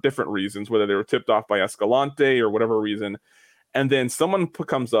on for different reasons, whether they were tipped off by Escalante or whatever reason. And then someone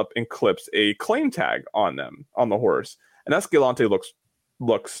comes up and clips a claim tag on the horse, and Escalante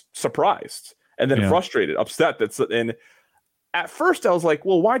looks surprised and then frustrated, upset. And at first I was like,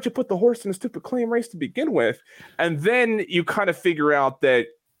 well, why'd you put the horse in a stupid claim race to begin with? And then you kind of figure out that,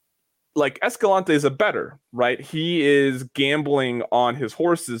 like, Escalante is a bettor, right? He is gambling on his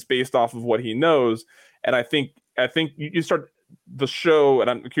horses based off of what he knows. And I think you start the show, and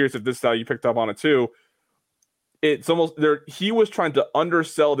I'm curious if this is how you picked up on it too. It's almost there. He was trying to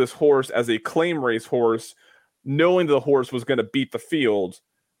undersell this horse as a claim race horse, knowing the horse was going to beat the field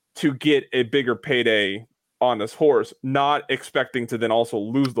to get a bigger payday on this horse, not expecting to then also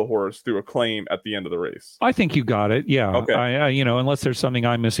lose the horse through a claim at the end of the race. I think you got it. Yeah. Okay. Unless there's something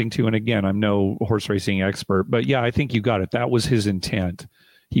I'm missing too. And again, I'm no horse racing expert, but yeah, I think you got it. That was his intent.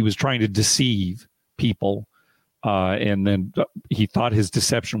 He was trying to deceive people. And then he thought his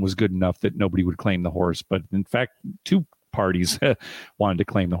deception was good enough that nobody would claim the horse. But in fact, two parties wanted to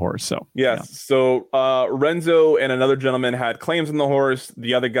claim the horse. So yes. Yeah. So Renzo and another gentleman had claims on the horse.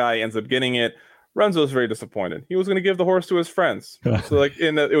 The other guy ends up getting it. Renzo was very disappointed. He was going to give the horse to his friends. So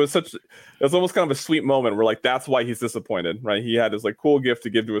it was almost kind of a sweet moment where, like, that's why he's disappointed, right? He had this cool gift to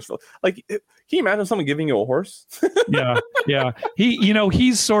give to his friends. Like, can you imagine someone giving you a horse? Yeah.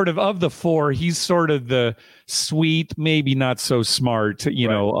 He's sort of the four, he's sort of the sweet, maybe not so smart,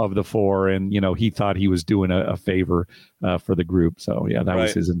 of the four. And, he thought he was doing a favor for the group. So yeah, that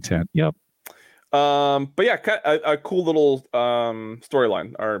was his intent. Yep. But yeah, a cool little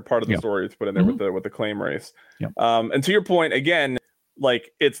storyline, or part of the story to put in there with the claim race. Yep. And to your point, again,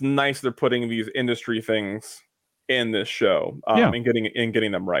 like, it's nice they're putting these industry things in this show, and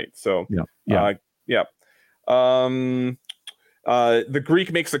getting them right. So the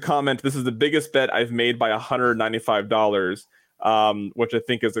Greek makes a comment. This is the biggest bet I've made by $195. Which I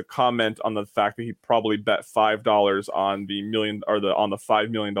think is a comment on the fact that he probably bet $5 on the on the $5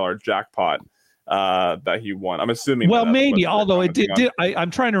 million jackpot that he won. I'm assuming. Well, maybe, although it did. I'm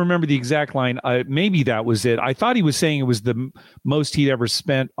trying to remember the exact line. Maybe that was it. I thought he was saying it was the most he'd ever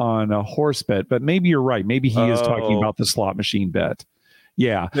spent on a horse bet, but maybe you're right. Maybe he is talking about the slot machine bet.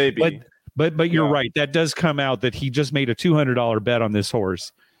 Yeah, maybe. But you're right. That does come out that he just made a $200 bet on this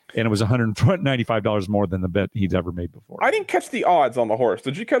horse, and it was $195 more than the bet he'd ever made before. I didn't catch the odds on the horse.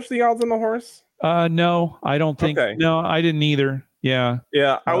 Did you catch the odds on the horse? No, I don't think. Okay. No, I didn't either. Yeah.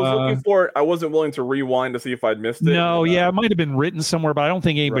 I was looking for it. I wasn't willing to rewind to see if I'd missed it. No, it might have been written somewhere, but I don't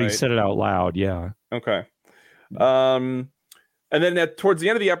think anybody said it out loud. Yeah. Okay. And then towards the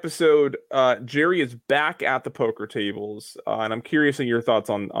end of the episode, Jerry is back at the poker tables, and I'm curious in your thoughts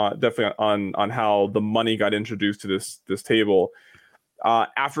on definitely on how the money got introduced to this table.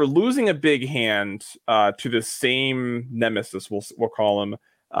 After losing a big hand to the same nemesis, we'll call him,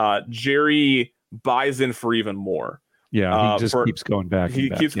 Jerry buys in for even more. Yeah, he just keeps going back. He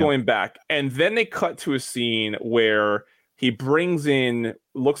keeps going back. And then they cut to a scene where he brings in,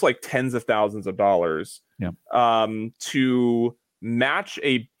 looks like tens of thousands of dollars to match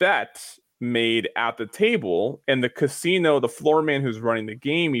a bet made at the table. And the casino, the floor man who's running the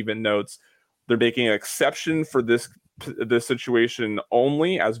game even notes they're making an exception for this situation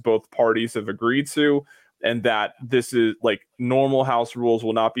only, as both parties have agreed to, and that this is like normal house rules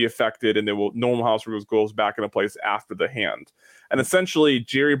will not be affected, and normal house rules goes back into place after the hand. And essentially,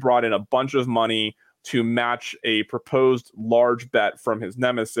 Jerry brought in a bunch of money to match a proposed large bet from his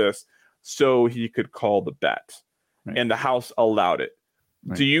nemesis so he could call the bet. Right. And the house allowed it.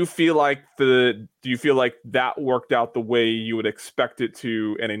 Right. Do you feel like that worked out the way you would expect it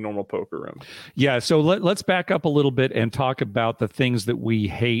to in a normal poker room? Yeah, so let's back up a little bit and talk about the things that we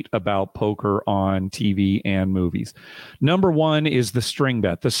hate about poker on TV and movies. Number one is the string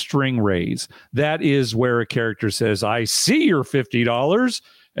bet, the string raise. That is where a character says, I see your $50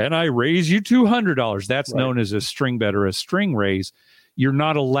 and I raise you $200. That's known as a string bet or a string raise. You're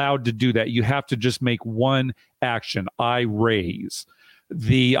not allowed to do that. You have to just make one action, I raise.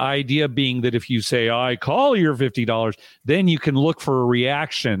 The idea being that if you say, I call your $50, then you can look for a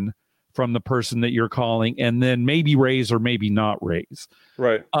reaction from the person that you're calling and then maybe raise or maybe not raise.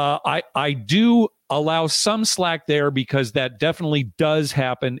 Right. I do allow some slack there because that definitely does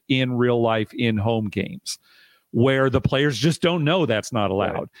happen in real life in home games where the players just don't know that's not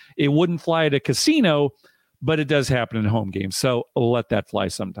allowed. Right. It wouldn't fly at a casino, but it does happen in home games. So I'll let that fly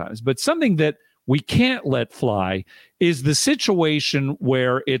sometimes. But something that we can't let fly is the situation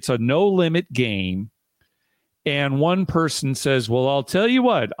where it's a no-limit game and one person says, well, I'll tell you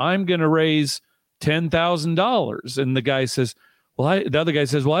what, I'm going to raise $10,000. And the guy says, the other guy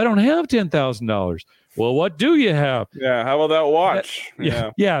says, well, I don't have $10,000. Well, what do you have? Yeah, how about that watch?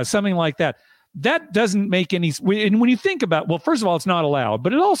 Yeah, something like that. That doesn't make any, and when you think about, well, first of all, it's not allowed,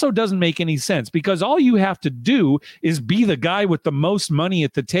 but it also doesn't make any sense because all you have to do is be the guy with the most money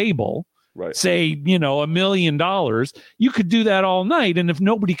at the table. Right. Say, $1 million. You could do that all night. And if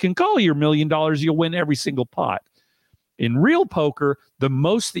nobody can call your $1 million, you'll win every single pot. In real poker, the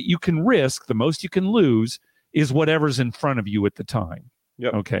most that you can risk, the most you can lose is whatever's in front of you at the time.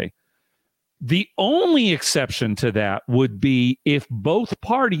 Yep. Okay. The only exception to that would be if both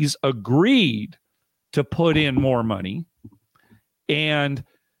parties agreed to put in more money and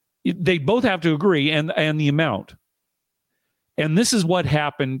they both have to agree and the amount. And this is what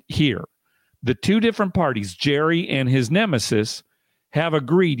happened here. The two different parties, Jerry and his nemesis, have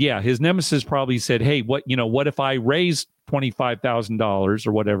agreed. Yeah, his nemesis probably said, hey, what if I raise $25,000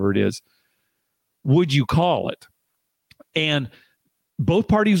 or whatever it is? Would you call it? And both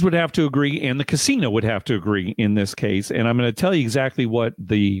parties would have to agree, and the casino would have to agree in this case. And I'm going to tell you exactly what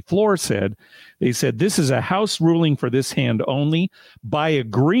the floor said. They said, this is a house ruling for this hand only. By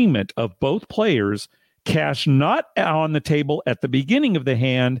agreement of both players, cash not on the table at the beginning of the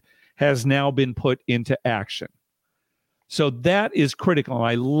hand has now been put into action. So that is critical.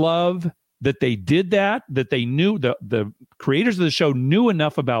 I love that they did that they knew, the creators of the show knew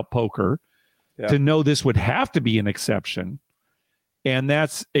enough about poker to know this would have to be an exception. And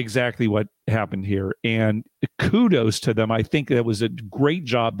that's exactly what happened here. And kudos to them. I think that was a great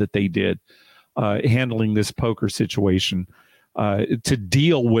job that they did handling this poker situation to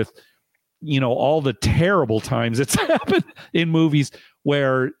deal with, all the terrible times it's happened in movies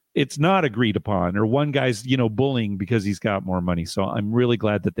where it's not agreed upon or one guy's, bullying because he's got more money. So I'm really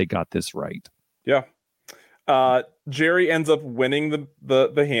glad that they got this right. Yeah. Jerry ends up winning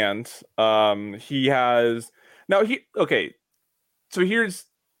the hand. So here's.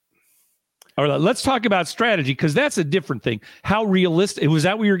 All right, let's talk about strategy because that's a different thing. How realistic was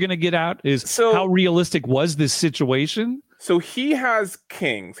that? We were going to get out how realistic was this situation? So he has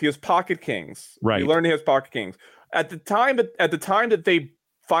kings. He has pocket kings. Right. We learned he has pocket kings at the time that they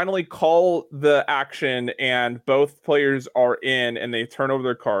finally call the action and both players are in and they turn over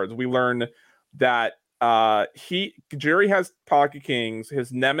their cards. We learn that Jerry has pocket kings.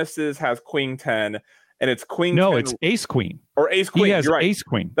 His nemesis has queen 10. And it's queen. No, 10, it's ace queen. Or ace queen. He has You're right. ace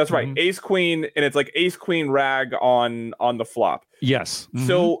queen. That's right. Ace queen, and it's like ace queen rag on the flop. Yes. Mm-hmm.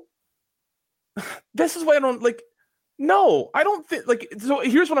 So this is why I don't like. No, I don't think like. So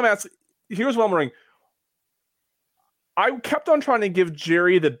here's what I'm asking. Here's what I'm wondering. I kept on trying to give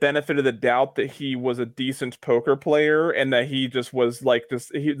Jerry the benefit of the doubt that he was a decent poker player and that he just was like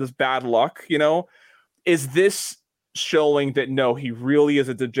this bad luck. Is this showing that no, he really is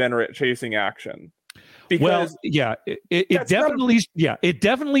a degenerate chasing action? Because it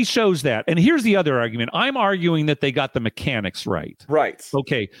definitely shows that. And here's the other argument. I'm arguing that they got the mechanics right. Right.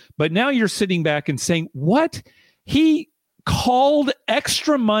 Okay. But now you're sitting back and saying, what? He called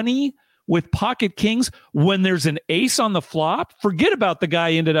extra money with pocket kings when there's an ace on the flop? Forget about the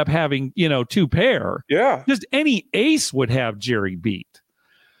guy ended up having, two pair. Yeah. Just any ace would have Jerry beat.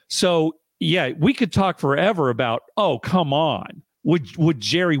 So, yeah, we could talk forever about, oh, come on.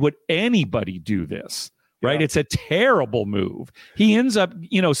 Would anybody do this? Right. Yeah. It's a terrible move. He ends up,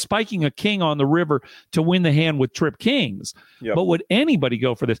 spiking a king on the river to win the hand with trip kings. Yep. But would anybody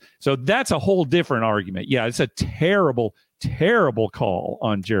go for this? So that's a whole different argument. Yeah, it's a terrible, terrible call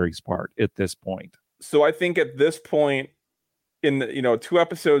on Jerry's part at this point. So I think at this point in the, 2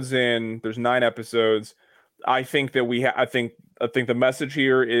 episodes in, there's 9 episodes. I think that I think the message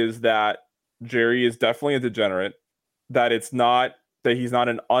here is that Jerry is definitely a degenerate, that he's not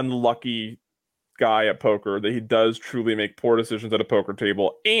an unlucky guy at poker, that he does truly make poor decisions at a poker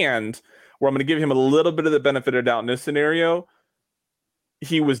table, and where I'm going to give him a little bit of the benefit of doubt in this scenario,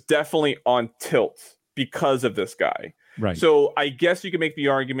 he was definitely on tilt because of this guy. Right. So I guess you can make the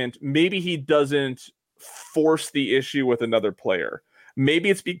argument maybe he doesn't force the issue with another player.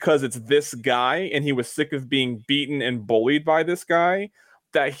 Maybe it's because it's this guy and he was sick of being beaten and bullied by this guy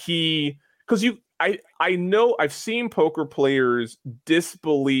that I know I've seen poker players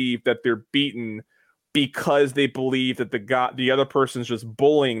disbelieve that they're beaten because they believe that the other person's just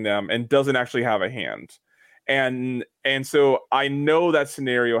bullying them and doesn't actually have a hand. And so I know that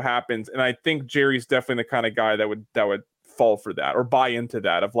scenario happens, and I think Jerry's definitely the kind of guy that would fall for that or buy into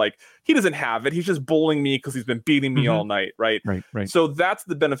that of like, he doesn't have it, he's just bullying me because he's been beating me all night, right? So that's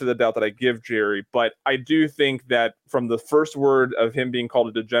the benefit of the doubt that I give Jerry. But I do think that from the first word of him being called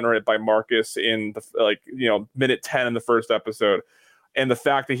a degenerate by Marcus in the minute 10 in the first episode, and the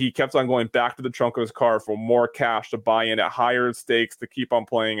fact that he kept on going back to the trunk of his car for more cash to buy in at higher stakes to keep on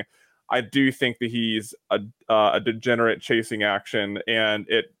playing, I do think that he's a degenerate chasing action, and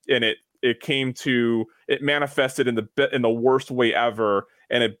it manifested in the worst way ever,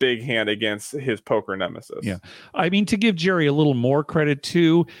 and a big hand against his poker nemesis. Yeah, I mean, to give Jerry a little more credit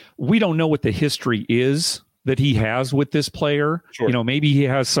too, we don't know what the history is that he has with this player. Sure. Maybe he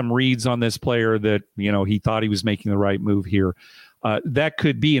has some reads on this player that he thought he was making the right move here. That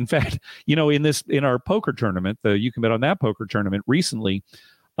could be, in fact, in our poker tournament, you can bet on that poker tournament recently.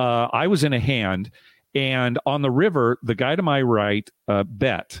 I was in a hand, and on the river, the guy to my right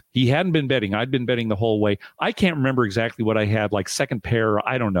bet. He hadn't been betting. I'd been betting the whole way. I can't remember exactly what I had, like second pair.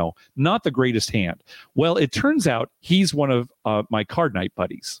 I don't know. Not the greatest hand. Well, it turns out he's one of my card night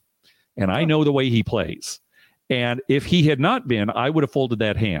buddies, and I know the way he plays. And if he had not been, I would have folded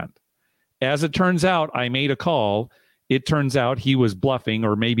that hand. As it turns out, I made a call. It turns out he was bluffing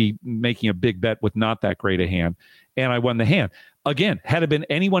or maybe making a big bet with not that great a hand, and I won the hand. Again, had it been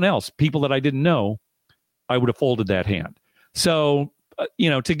anyone else, people that I didn't know, I would have folded that hand. So,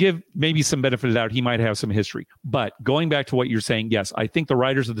 to give maybe some benefit of the doubt, he might have some history. But going back to what you're saying, yes, I think the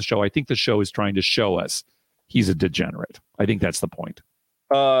writers of the show, I think the show is trying to show us he's a degenerate. I think that's the point.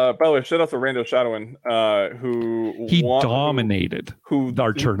 By the way, shout out to Rando Shadowin, who dominated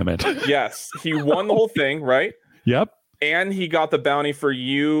our tournament. Yes, he won the whole thing, right? Yep. And he got the bounty for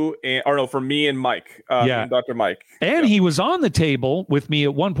you, for me and Mike, and Dr. Mike. And he was on the table with me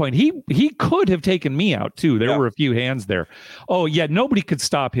at one point. He could have taken me out too. There were a few hands there. Oh yeah, nobody could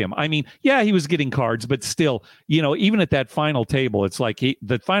stop him. I mean, yeah, he was getting cards, but still, even at that final table, it's like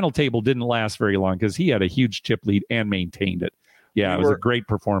the final table didn't last very long because he had a huge chip lead and maintained it. Yeah, it was a great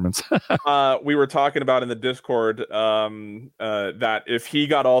performance. We were talking about in the Discord that if he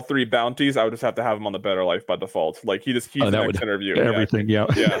got all three bounties, I would just have to have him on the Better Life by default. Like he's the next interview. Everything, yeah.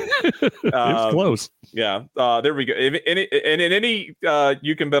 It was close. Yeah, there we go. In any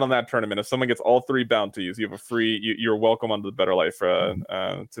you can bet on that tournament. If someone gets all three bounties, you have a free. You're welcome onto the Better Life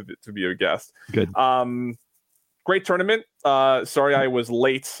to be a guest. Good. Great tournament. Sorry I was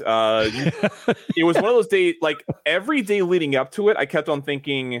late. It was one of those days, like every day leading up to it, I kept on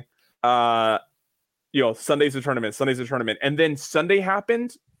thinking, Sunday's a tournament. And then Sunday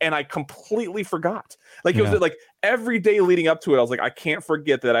happened and I completely forgot. Like it was like every day leading up to it, I was like, I can't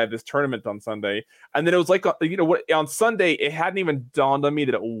forget that I have this tournament on Sunday. And then it was like, on Sunday, it hadn't even dawned on me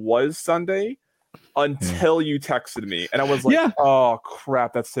that it was Sunday until you texted me. And I was like, oh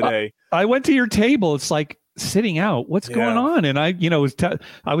crap, that's today. I went to your table. It's like, sitting out, what's going on? And I was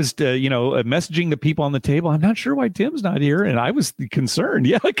messaging the people on the table. I'm not sure why Tim's not here, and I was concerned.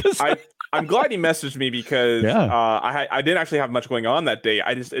 Yeah, because I'm glad he messaged me because I didn't actually have much going on that day.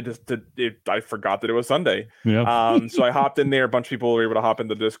 I forgot that it was Sunday. Yeah. So I hopped in there. A bunch of people were able to hop in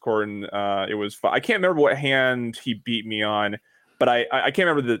the Discord, and it was fun. I can't remember what hand he beat me on, but I can't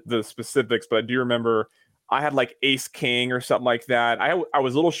remember the specifics. But I do remember I had like ace king or something like that. I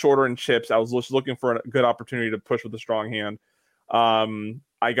was a little shorter in chips. I was just looking for a good opportunity to push with a strong hand.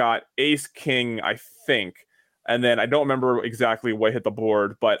 I got ace king, I think. And then I don't remember exactly what hit the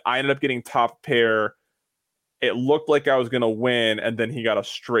board, but I ended up getting top pair. It looked like I was going to win. And then he got a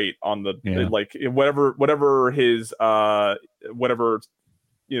straight on the, like whatever his, I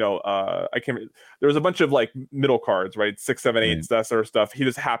can't. There was a bunch of like middle cards, right? 6, 7, 8, that sort of stuff. He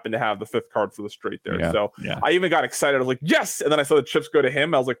just happened to have the fifth card for the straight there. I even got excited. I was like, yes! And then I saw the chips go to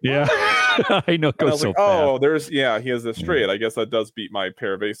him. I was like, what? I know. It goes so fast. He has this straight. I guess that does beat my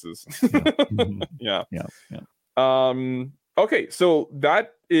pair of aces. Okay, so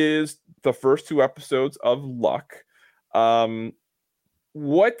that is the first 2 episodes of Luck.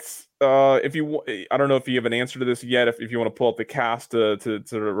 What if you? I don't know if you have an answer to this yet. If you want to pull up the cast to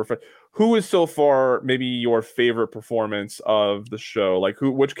refresh, who is so far maybe your favorite performance of the show? Like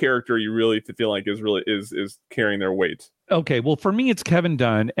which character you really feel like is carrying their weight? Okay, well for me it's Kevin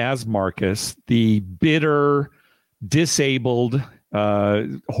Dunn as Marcus, the bitter, disabled,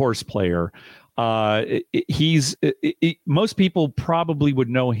 horse player. Most people probably would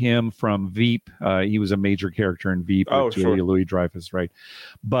know him from Veep. He was a major character in Veep with Julia Louis-Dreyfus, right?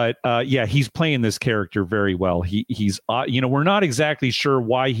 But yeah, he's playing this character very well. He's we're not exactly sure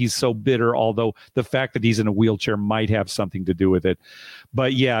why he's so bitter, although the fact that he's in a wheelchair might have something to do with it.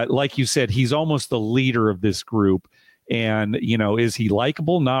 But yeah, like you said, he's almost the leader of this group. And, is he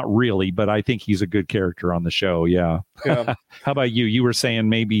likable? Not really, but I think he's a good character on the show. Yeah. How about you? You were saying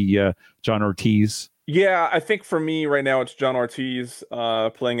maybe John Ortiz. Yeah, I think for me right now, it's John Ortiz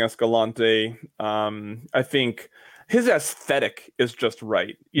playing Escalante. I think his aesthetic is just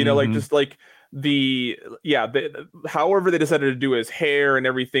right. However they decided to do his hair and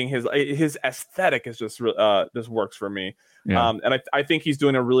everything, his aesthetic is just works for me. Yeah. And I think he's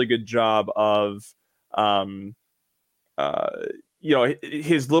doing a really good job of,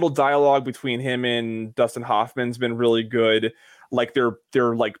 his little dialogue between him and Dustin Hoffman's been really good. Like they're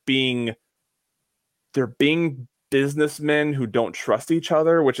being businessmen who don't trust each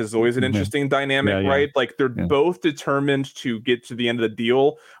other, which is always an interesting dynamic, right? Like they're both determined to get to the end of the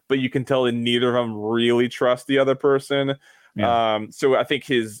deal, but you can tell that neither of them really trust the other person. Yeah. So I think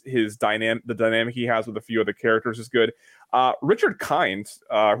the dynamic he has with a few other characters is good. Richard Kind,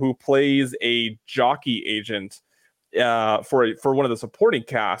 who plays a jockey agent for one of the supporting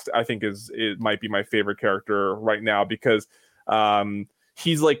cast, I think it might be my favorite character right now, because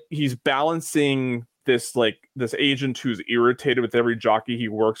he's balancing this agent who's irritated with every jockey he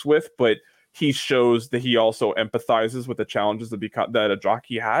works with, but he shows that he also empathizes with the challenges that a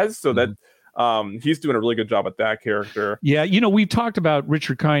jockey has. So that he's doing a really good job at that character. Yeah, we've talked about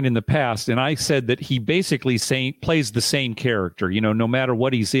Richard Kind in the past, and I said that he basically plays the same character, no matter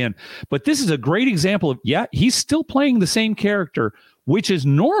what he's in. But this is a great example of, he's still playing the same character, which is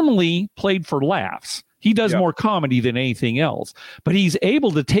normally played for laughs. He does more comedy than anything else, but he's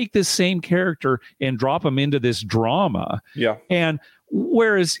able to take this same character and drop him into this drama. Yeah. And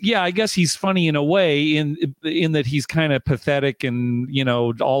whereas, I guess he's funny in a way in that he's kind of pathetic and,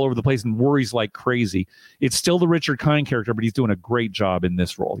 all over the place and worries like crazy. It's still the Richard Kind character, but he's doing a great job in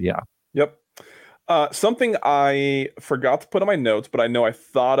this role. Yeah. Yep. Something I forgot to put on my notes, but I know I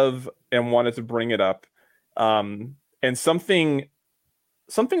thought of and wanted to bring it up. And something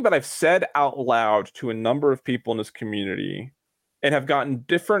that I've said out loud to a number of people in this community and have gotten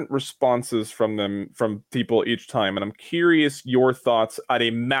different responses from people each time. And I'm curious your thoughts at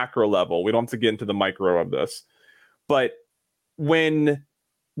a macro level. We don't have to get into the micro of this, but when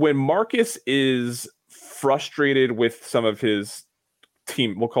Marcus is frustrated with some of his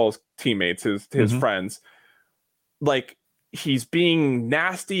we'll call his teammates, his friends, like he's being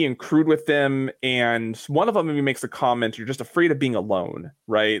nasty and crude with them, and one of them maybe makes a comment, "You're just afraid of being alone,"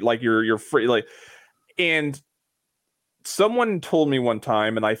 right? Like you're afraid, and someone told me one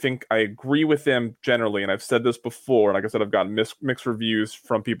time, and I think I agree with them generally, and I've said this before, and like I said, I've gotten mixed reviews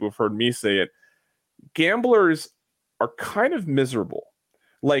from people who've heard me say it. Gamblers are kind of miserable.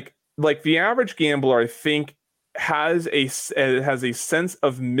 Like the average gambler, I think, has a sense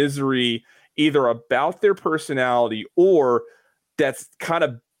of misery either about their personality or that's kind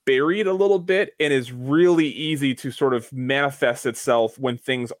of buried a little bit and is really easy to sort of manifest itself when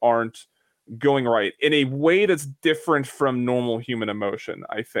things aren't going right in a way that's different from normal human emotion,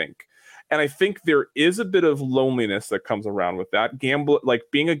 I think. And I think there is a bit of loneliness that comes around with that.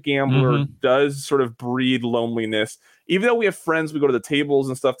 Being a gambler does sort of breed loneliness. Even though we have friends, we go to the tables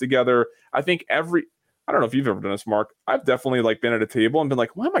and stuff together. I think I don't know if you've ever done this, Mark. I've definitely been at a table and been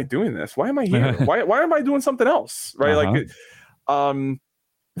like, why am I doing this? Why am I here? why am I doing something else? Right.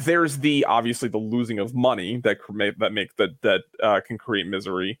 There's obviously the losing of money that can create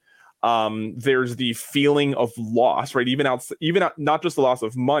misery. There's the feeling of loss, right? Even not just the loss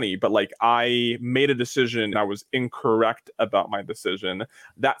of money, but I made a decision and I was incorrect about my decision.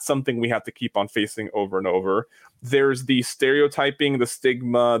 That's something we have to keep on facing over and over. There's the stereotyping, the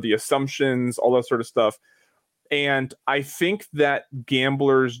stigma, the assumptions, all that sort of stuff. And I think that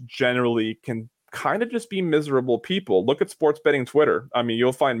gamblers generally can kind of just be miserable people. Look at sports betting Twitter. I mean,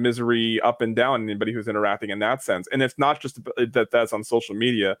 you'll find misery up and down in anybody who's interacting in that sense. And it's not just that's on social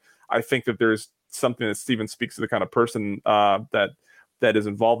media. I think that there's something that Steven speaks to the kind of person that is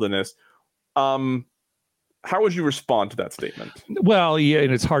involved in this. How would you respond to that statement? Well, yeah,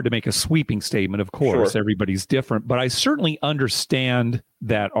 and it's hard to make a sweeping statement, of course. Sure. Everybody's different. But I certainly understand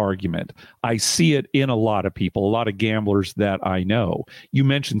that argument. I see it in a lot of people, a lot of gamblers that I know. You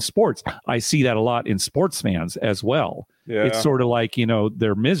mentioned sports. I see that a lot in sports fans as well. Yeah. It's sort of like,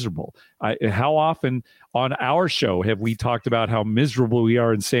 they're miserable. How often on our show have we talked about how miserable we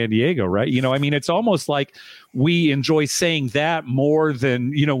are in San Diego, right? It's almost like we enjoy saying that more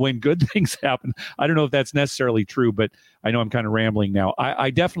than, when good things happen. I don't know if that's necessarily true, but I know I'm kind of rambling now.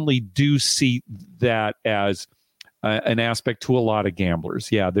 I definitely do see that as an aspect to a lot of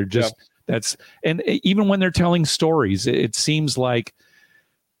gamblers. Yeah, they're just, and even when they're telling stories, it seems like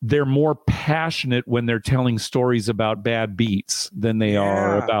they're more passionate when they're telling stories about bad beats than they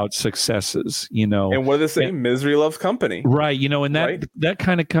are about successes, And what do they say? Misery loves company. Right. And that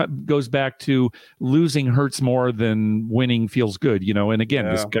kind of goes back to losing hurts more than winning feels good, and again,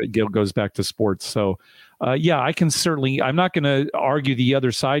 this goes back to sports. So, I can certainly, I'm not going to argue the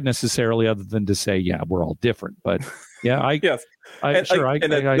other side necessarily other than to say, we're all different, but it's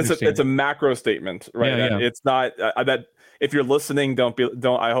a macro statement, right? Yeah. It's not that. If you're listening, don't.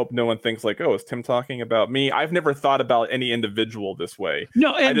 I hope no one thinks like, oh, is Tim talking about me? I've never thought about any individual this way.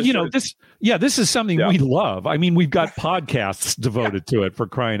 No, and this is something we love. I mean, we've got podcasts devoted to it, for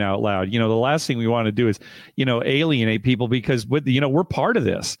crying out loud. The last thing we want to do is, alienate people, because we're part of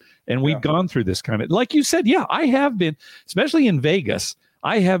this, and we've gone through this kind of, like you said. Yeah, I have been, especially in Vegas.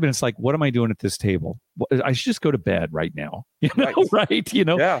 I have been. It's like, what am I doing at this table? I should just go to bed right now. Right?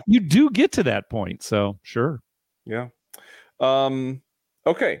 You do get to that point. So sure. Yeah.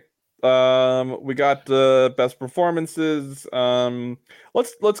 Okay. We got the best performances.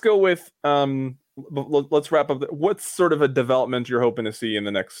 Let's go with let's wrap up. What's sort of a development you're hoping to see in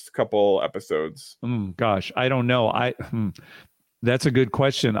the next couple episodes? Gosh, I don't know. That's a good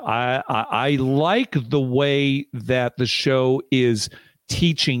question. I like the way that the show is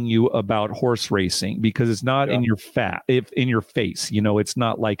teaching you about horse racing, because it's not in your face. It's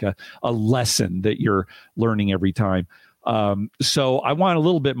not like a lesson that you're learning every time. So I want a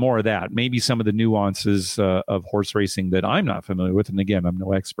little bit more of that, maybe some of the nuances of horse racing that I'm not familiar with. And again, I'm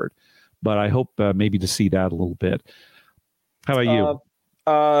no expert, but I hope maybe to see that a little bit. How about you?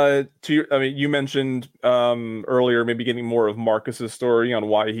 You mentioned earlier maybe getting more of Marcus's story on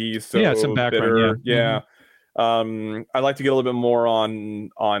why he's so some background, bitter. I'd like to get a little bit more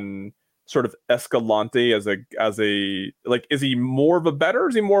on sort of Escalante as a like, is he more of a bettor, or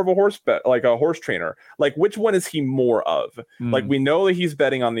is he more of a horse trainer? Like, which one is he more of? Like, we know that he's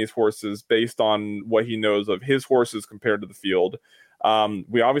betting on these horses based on what he knows of his horses compared to the field.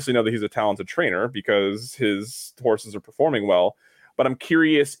 We obviously know that he's a talented trainer because his horses are performing well, but I'm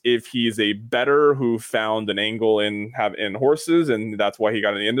curious if he's a bettor who found an angle in horses and that's why he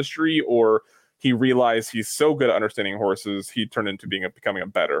got in the industry, or he realized he's so good at understanding horses, he turned into becoming a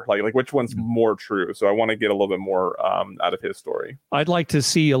bettor. Like which one's more true? So I want to get a little bit more out of his story. I'd like to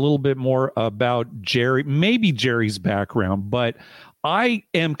see a little bit more about Jerry, maybe Jerry's background, but I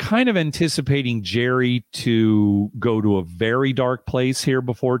am kind of anticipating Jerry to go to a very dark place here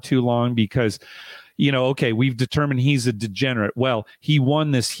before too long, because, okay, we've determined he's a degenerate. Well, he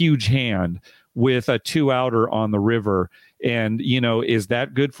won this huge hand with a 2-outer on the river. And, is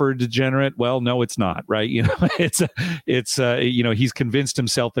that good for a degenerate? Well, no, it's not, right? He's convinced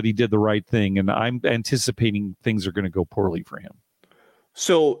himself that he did the right thing. And I'm anticipating things are going to go poorly for him.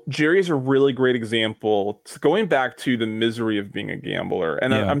 So Jerry's a really great example, going back to the misery of being a gambler.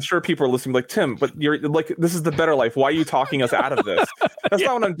 And I'm sure people are listening like, Tim, but you're like, this is the better life. Why are you talking us out of this? That's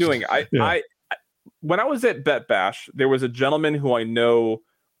not what I'm doing. When I was at Bet Bash, there was a gentleman who I know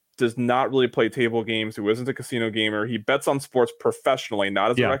does not really play table games, who isn't a casino gamer. He bets on sports professionally, not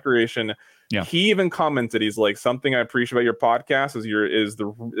as a recreation. Yeah. He even commented, he's like, something I appreciate about your podcast is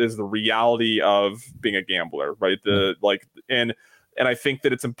the reality of being a gambler, right? And I think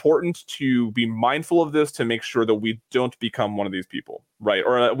that it's important to be mindful of this, to make sure that we don't become one of these people, right?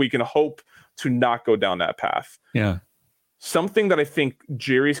 Or we can hope to not go down that path. Yeah. Something that I think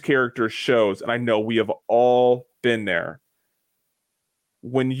Jerry's character shows, and I know we have all been there,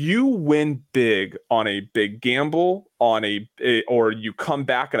 when you win big on a big gamble, or you come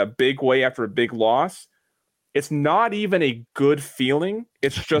back in a big way after a big loss, it's not even a good feeling.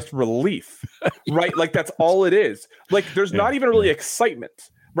 It's just relief, right? Like, that's all it is. Like, there's not even really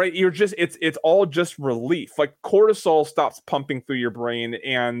excitement, right? It's all just relief. Like, cortisol stops pumping through your brain,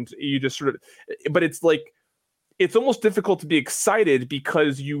 and you just sort of, but it's like, it's almost difficult to be excited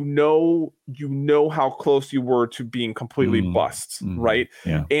because you know how close you were to being completely bust, right?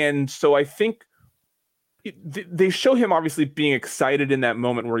 Yeah. And so I think they show him obviously being excited in that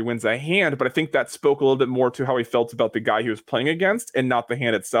moment where he wins a hand, but I think that spoke a little bit more to how he felt about the guy he was playing against and not the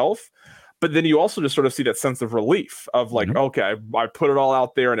hand itself. but then you also just sort of see that sense of relief of like, okay, I put it all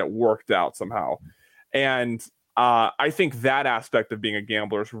out there and it worked out somehow. And I think that aspect of being a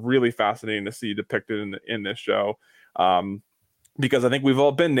gambler is really fascinating to see depicted in this show. Because I think we've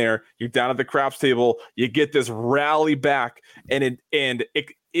all been there. You're down at the craps table, you get this rally back, and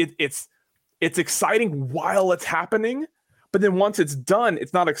it's exciting while it's happening. But then once it's done,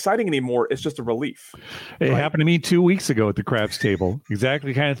 it's not exciting anymore. It's just a relief. It happened to me 2 weeks ago at the craps table.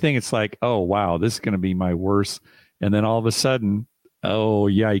 Exactly the kind of thing. It's like, oh, wow, this is going to be my worst. And then all of a sudden, oh,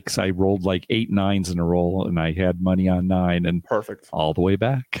 yikes, I rolled like 8 9s in a row and I had money on 9 and perfect all the way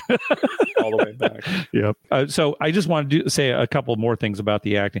back. All the way back. Yep. So I just want to say a couple more things about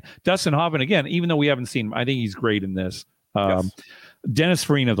the acting. Dustin Hoffman, again, even though we haven't seen him, I think he's great in this. Yes. Dennis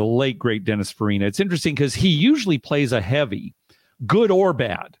Farina, the late, great Dennis Farina. It's interesting because he usually plays a heavy, good or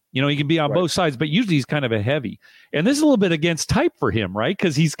bad. You know, he can be on both sides, but usually he's kind of a heavy. And this is a little bit against type for him, right?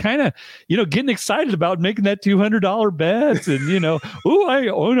 Because he's kind of, getting excited about making that $200 bet. And, oh, I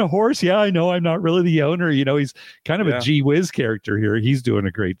own a horse. Yeah, I know I'm not really the owner. He's kind of a gee whiz character here. He's doing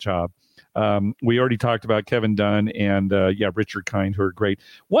a great job. We already talked about Kevin Dunn and Richard Kind, who are great.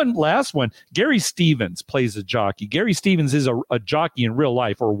 One last one, Gary Stevens plays a jockey. Gary Stevens is a jockey in real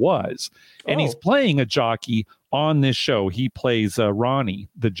life, or was, and he's playing a jockey on this show. He plays Ronnie,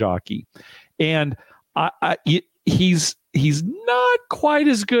 the jockey, and he's not quite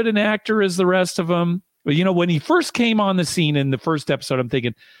as good an actor as the rest of them. But when he first came on the scene in the first episode, I'm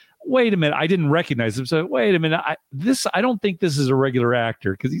thinking, wait a minute, I didn't recognize him. So wait a minute, I don't think this is a regular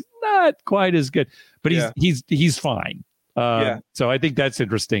actor because he's not quite as good, but he's fine. So I think that's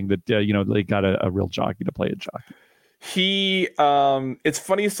interesting that they got a real jockey to play a jockey. It's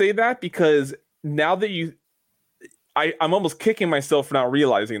funny you say that because now that I'm almost kicking myself for not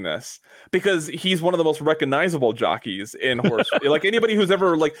realizing this because he's one of the most recognizable jockeys in horse. Like anybody who's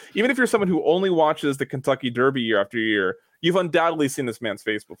ever even if you're someone who only watches the Kentucky Derby year after year, you've undoubtedly seen this man's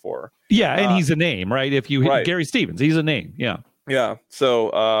face before. Yeah, and he's a name, right? If you Gary Stevens, he's a name. Yeah. Yeah. So,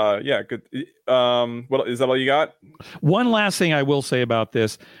 good. What is that all you got? One last thing I will say about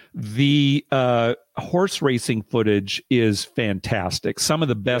this. The horse racing footage is fantastic. Some of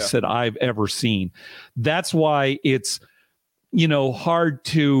the best that I've ever seen. That's why it's, hard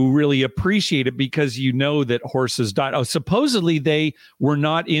to really appreciate it because that horses died. Oh, supposedly they were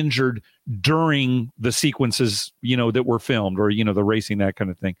not injured during the sequences, that were filmed or, the racing, that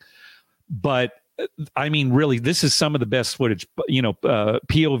kind of thing. But I mean, really, this is some of the best footage,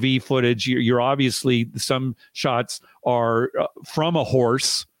 POV footage. You're obviously, some shots are from a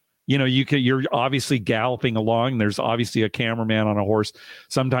horse. You're obviously galloping along. There's obviously a cameraman on a horse.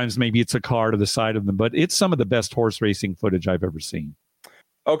 Sometimes maybe it's a car to the side of them, but it's some of the best horse racing footage I've ever seen.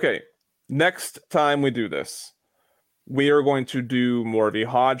 Okay. Next time we do this, we are going to do more of a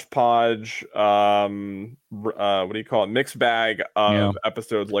hodgepodge, mixed bag of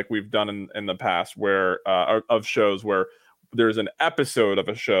episodes like we've done in the past, where of shows where there's an episode of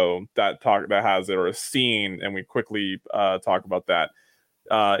a show that has it, or a scene, and we quickly talk about that.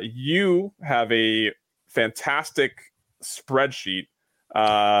 You have a fantastic spreadsheet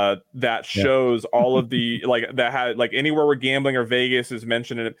that shows all of the that had anywhere where gambling or Vegas is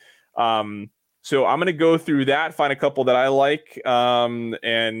mentioned in it. So I'm going to go through that, find a couple that I like, and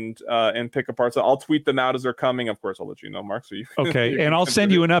pick apart. So I'll tweet them out as they're coming. Of course, I'll let you know, Mark. So okay, and I'll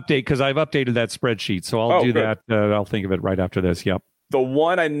send you an update because I've updated that spreadsheet. So I'll do that. I'll think of it right after this. Yep. The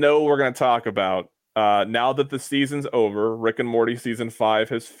one I know we're going to talk about now that the season's over, Rick and Morty season 5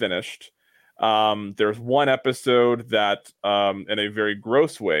 has finished. There's one episode that, in a very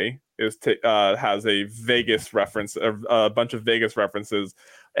gross way, has a Vegas reference, a bunch of Vegas references.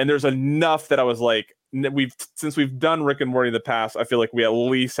 And there's enough that I was like, since we've done Rick and Morty in the past, I feel like we at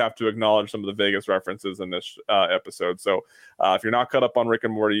least have to acknowledge some of the Vegas references in this episode. So if you're not caught up on Rick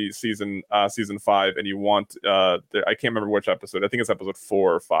and Morty season 5 and you want, I can't remember which episode. I think it's episode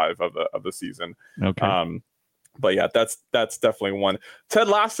 4 or 5 of the season. Okay. But yeah, that's definitely one. Ted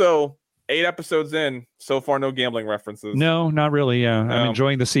Lasso, 8 episodes in so far, no gambling references. No, not really. Yeah, I'm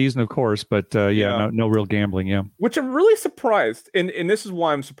enjoying the season, of course, but no real gambling. Yeah, which I'm really surprised, and this is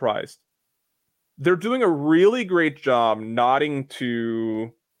why I'm surprised. They're doing a really great job nodding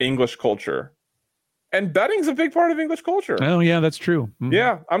to English culture, and betting's a big part of English culture. Oh yeah, that's true. Mm-hmm.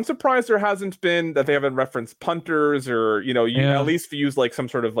 Yeah, I'm surprised there hasn't been that they haven't referenced punters or at least use some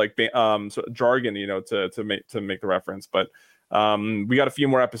sort of sort of jargon to make the reference, but. We got a few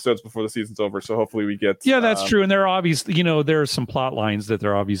more episodes before the season's over, so hopefully we get. Yeah, that's true, and they're obviously, there are some plot lines that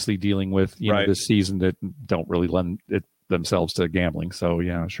they're obviously dealing with, this season that don't really lend it themselves to gambling. So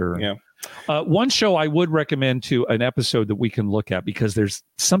yeah, sure. Yeah. One show I would recommend to an episode that we can look at, because there's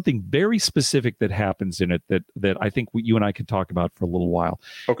something very specific that happens in it that I think you and I could talk about for a little while.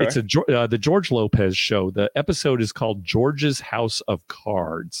 Okay. It's the George Lopez show. The episode is called George's House of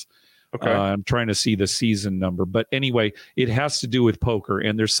Cards. Okay. I'm trying to see the season number, but anyway, it has to do with poker,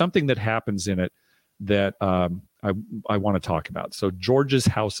 and there's something that happens in it that I want to talk about. So George's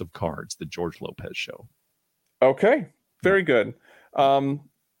House of Cards, the George Lopez show. Okay. Very good.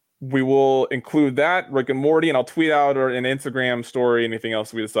 We will include that, Rick and Morty, and I'll tweet out or an Instagram story, anything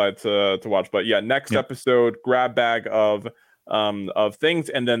else we decide to watch. But yeah, next episode, grab bag of things,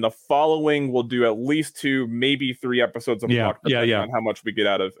 and then the following we'll do at least 2, maybe 3 episodes of on how much we get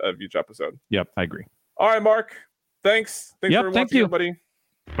out of each episode. Yep, I agree. All right, Mark. Thanks for watching, thank you, everybody.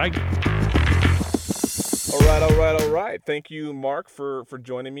 Bye. All right. Thank you, Mark, for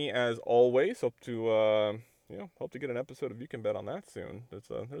joining me as always. Hope to get an episode of You Can Bet on that soon.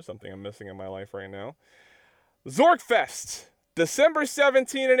 There's something I'm missing in my life right now. ZorkFest, December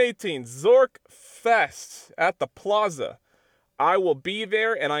 17 and 18. ZorkFest at the Plaza. I will be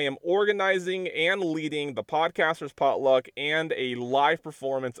there, and I am organizing and leading the Podcasters Potluck and a live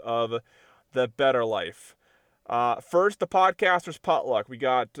performance of The Better Life. First, the Podcasters Potluck. We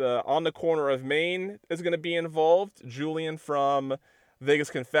got On the Corner of Maine is going to be involved. Julian from Vegas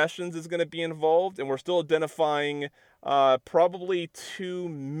Confessions is going to be involved, and we're still identifying probably 2,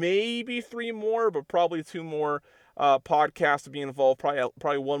 maybe 3 more, but probably 2 more podcasts to be involved.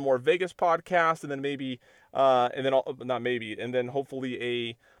 Probably one more Vegas podcast, and then maybe and then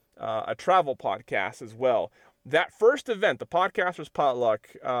hopefully a travel podcast as well. That first event, the Podcasters Potluck,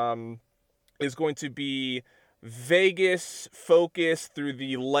 is going to be Vegas focused through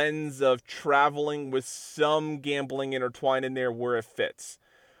the lens of traveling with some gambling intertwined in there where it fits.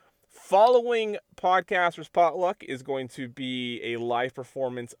 Following Podcasters Potluck is going to be a live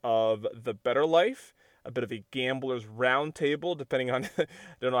performance of The Better Life, a bit of a gambler's roundtable, depending on, I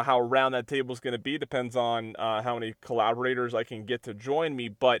don't know how round that table is going to be, depends on how many collaborators I can get to join me,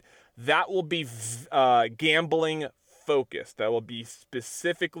 but that will be gambling focused. That will be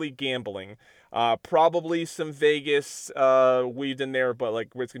specifically gambling. Probably some Vegas weaved in there, but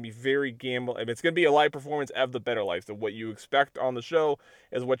it's going to be very gambling. I mean, it's going to be a live performance of The Better Life. So what you expect on the show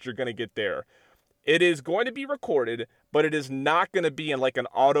is what you're going to get there. It is going to be recorded, but it is not going to be in an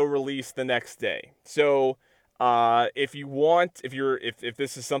auto release the next day. So if you're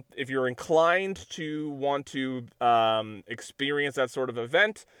inclined to want to experience that sort of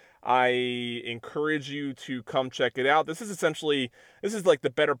event, I encourage you to come check it out. This is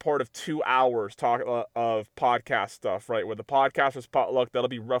the better part of 2 hours of podcast stuff, right? Where the Podcasters Potluck, that'll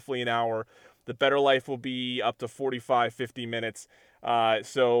be roughly an hour. The Better Life will be up to 45, 50 minutes.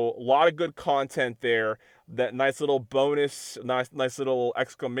 So a lot of good content there. That nice little bonus, nice little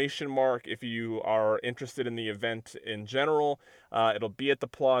exclamation mark if you are interested in the event in general. It'll be at the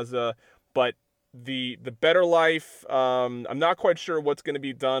Plaza, but the Better Life, I'm not quite sure what's going to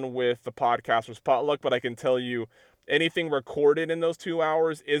be done with the Podcasters Potluck, but I can tell you anything recorded in those 2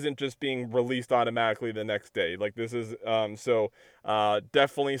 hours isn't just being released automatically the next day. This is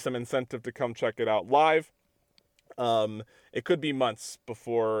definitely some incentive to come check it out live. It could be months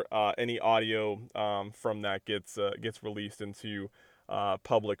before any audio from that gets released into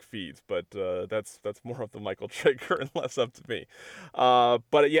public feeds, but that's more of the Michael Traeger and less up to me.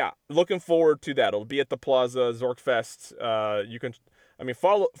 But yeah, looking forward to that. It'll be at the Plaza, ZorkFest. You can,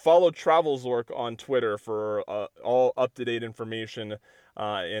 follow Travel Zork on Twitter for all up-to-date information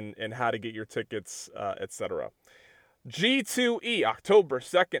and how to get your tickets, etc. G2E, October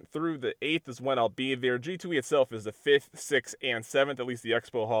 2nd through the 8th is when I'll be there. G2E itself is the 5th, 6th, and 7th, at least the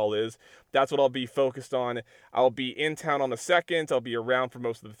expo hall is. That's what I'll be focused on. I'll be in town on the 2nd. I'll be around for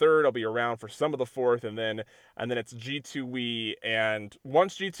most of the 3rd. I'll be around for some of the 4th, and then it's G2E. And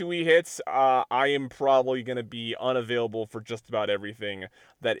once G2E hits, I am probably going to be unavailable for just about everything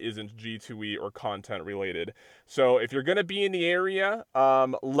that isn't G2E or content related. So if you're going to be in the area,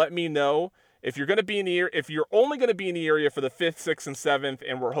 let me know. If you're only going to be in the area for the 5th, 6th, and 7th,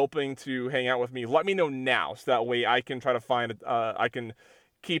 and we're hoping to hang out with me, let me know now, so that way I can try to find I can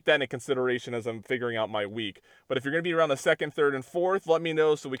keep that in consideration as I'm figuring out my week. But if you're going to be around the 2nd, 3rd, and 4th, let me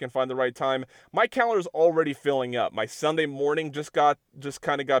know so we can find the right time. My calendar's already filling up. My Sunday morning just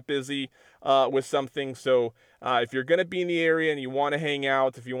kind of got busy with something. So if you're going to be in the area and you want to hang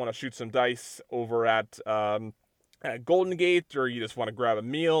out, if you want to shoot some dice over at Golden Gate, or you just want to grab a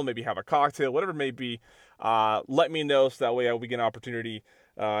meal, maybe have a cocktail, whatever it may be, let me know so that way we get an opportunity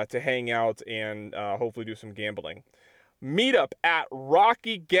to hang out and hopefully do some gambling. Meetup at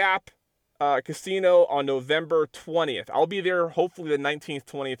Rocky Gap Casino on November 20th. I'll be there hopefully the 19th,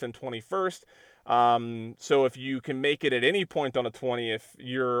 20th, and 21st. So if you can make it at any point on the 20th,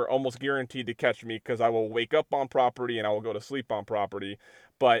 you're almost guaranteed to catch me because I will wake up on property and I will go to sleep on property.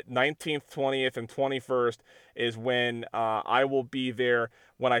 But 19th, 20th, and 21st is when I will be there.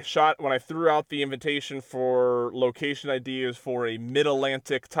 When I threw out the invitation for location ideas for a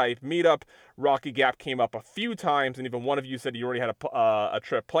Mid-Atlantic type meetup, Rocky Gap came up a few times, and even one of you said you already had a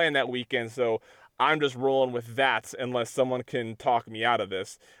trip planned that weekend. So I'm just rolling with that unless someone can talk me out of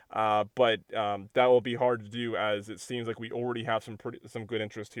this. But that will be hard to do, as it seems like we already have some good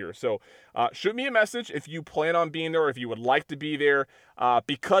interest here. So shoot me a message if you plan on being there, or if you would like to be there.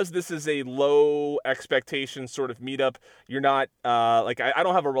 Because this is a low expectation sort of meetup, you're not I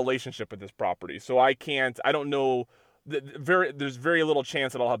don't have a relationship with this property, so I don't know. There's very little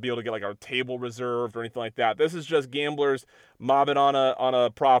chance that I'll be able to get like a table reserved or anything like that. This is just gamblers mobbing on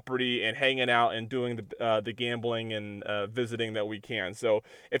a property and hanging out and doing the gambling and visiting that we can. So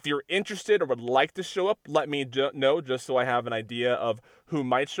if you're interested or would like to show up, let me know, just so I have an idea of who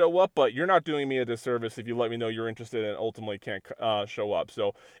might show up. But you're not doing me a disservice if you let me know you're interested and ultimately can't show up.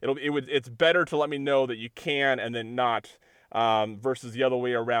 So it's better to let me know that you can and then not, versus the other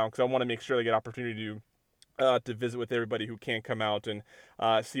way around, because I want to make sure they get opportunity to visit with everybody who can come out and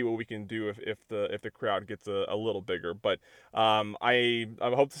see what we can do if the crowd gets a little bigger. But I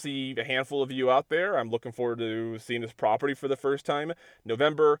hope to see a handful of you out there. I'm looking forward to seeing this property for the first time.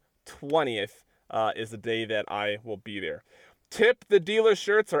 November 20th is the day that I will be there. Tip the dealer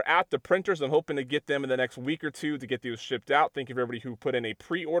shirts are at the printers. I'm hoping to get them in the next week or two to get those shipped out. Thank you for everybody who put in a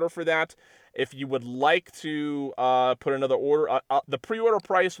pre-order for that. If you would like to put another order, the pre-order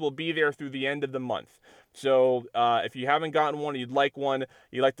price will be there through the end of the month. So if you haven't gotten one, you'd like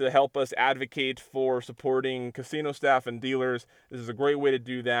to help us advocate for supporting casino staff and dealers, this is a great way to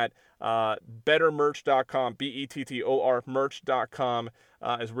do that. Bettermerch.com, BETTOR merch.com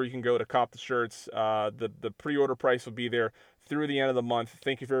is where you can go to cop the shirts. The pre-order price will be there through the end of the month.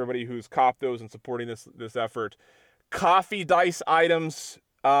 Thank you for everybody who's copped those and supporting this effort. Coffee dice items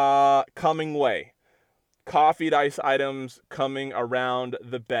coming way. Coffee dice items coming around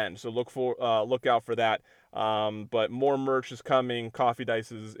the bend, so look out for that. But more merch is coming. Coffee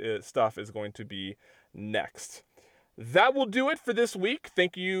dice stuff is going to be next. That will do it for this week.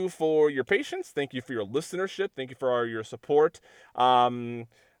 Thank you for your patience. Thank you for your listenership. Thank you for your support.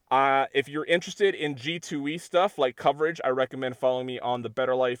 If you're interested in G2E stuff like coverage, I recommend following me on The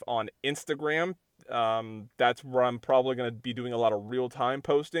Better Life on Instagram. That's where I'm probably going to be doing a lot of real-time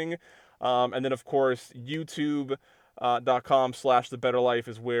posting. And then, of course, youtube.com/thebetterlife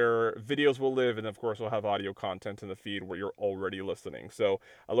is where videos will live. And, of course, we'll have audio content in the feed where you're already listening. So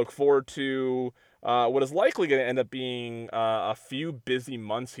I look forward to what is likely going to end up being a few busy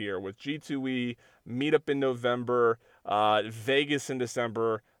months here with G2E, meetup in November, Vegas in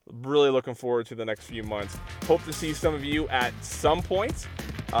December. Really looking forward to the next few months. Hope to see some of you at some point.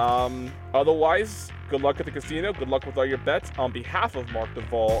 Otherwise, good luck at the casino. Good luck with all your bets. On behalf of Mark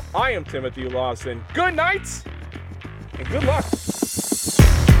DeVol, I am Timothy Lawson. Good night and good luck.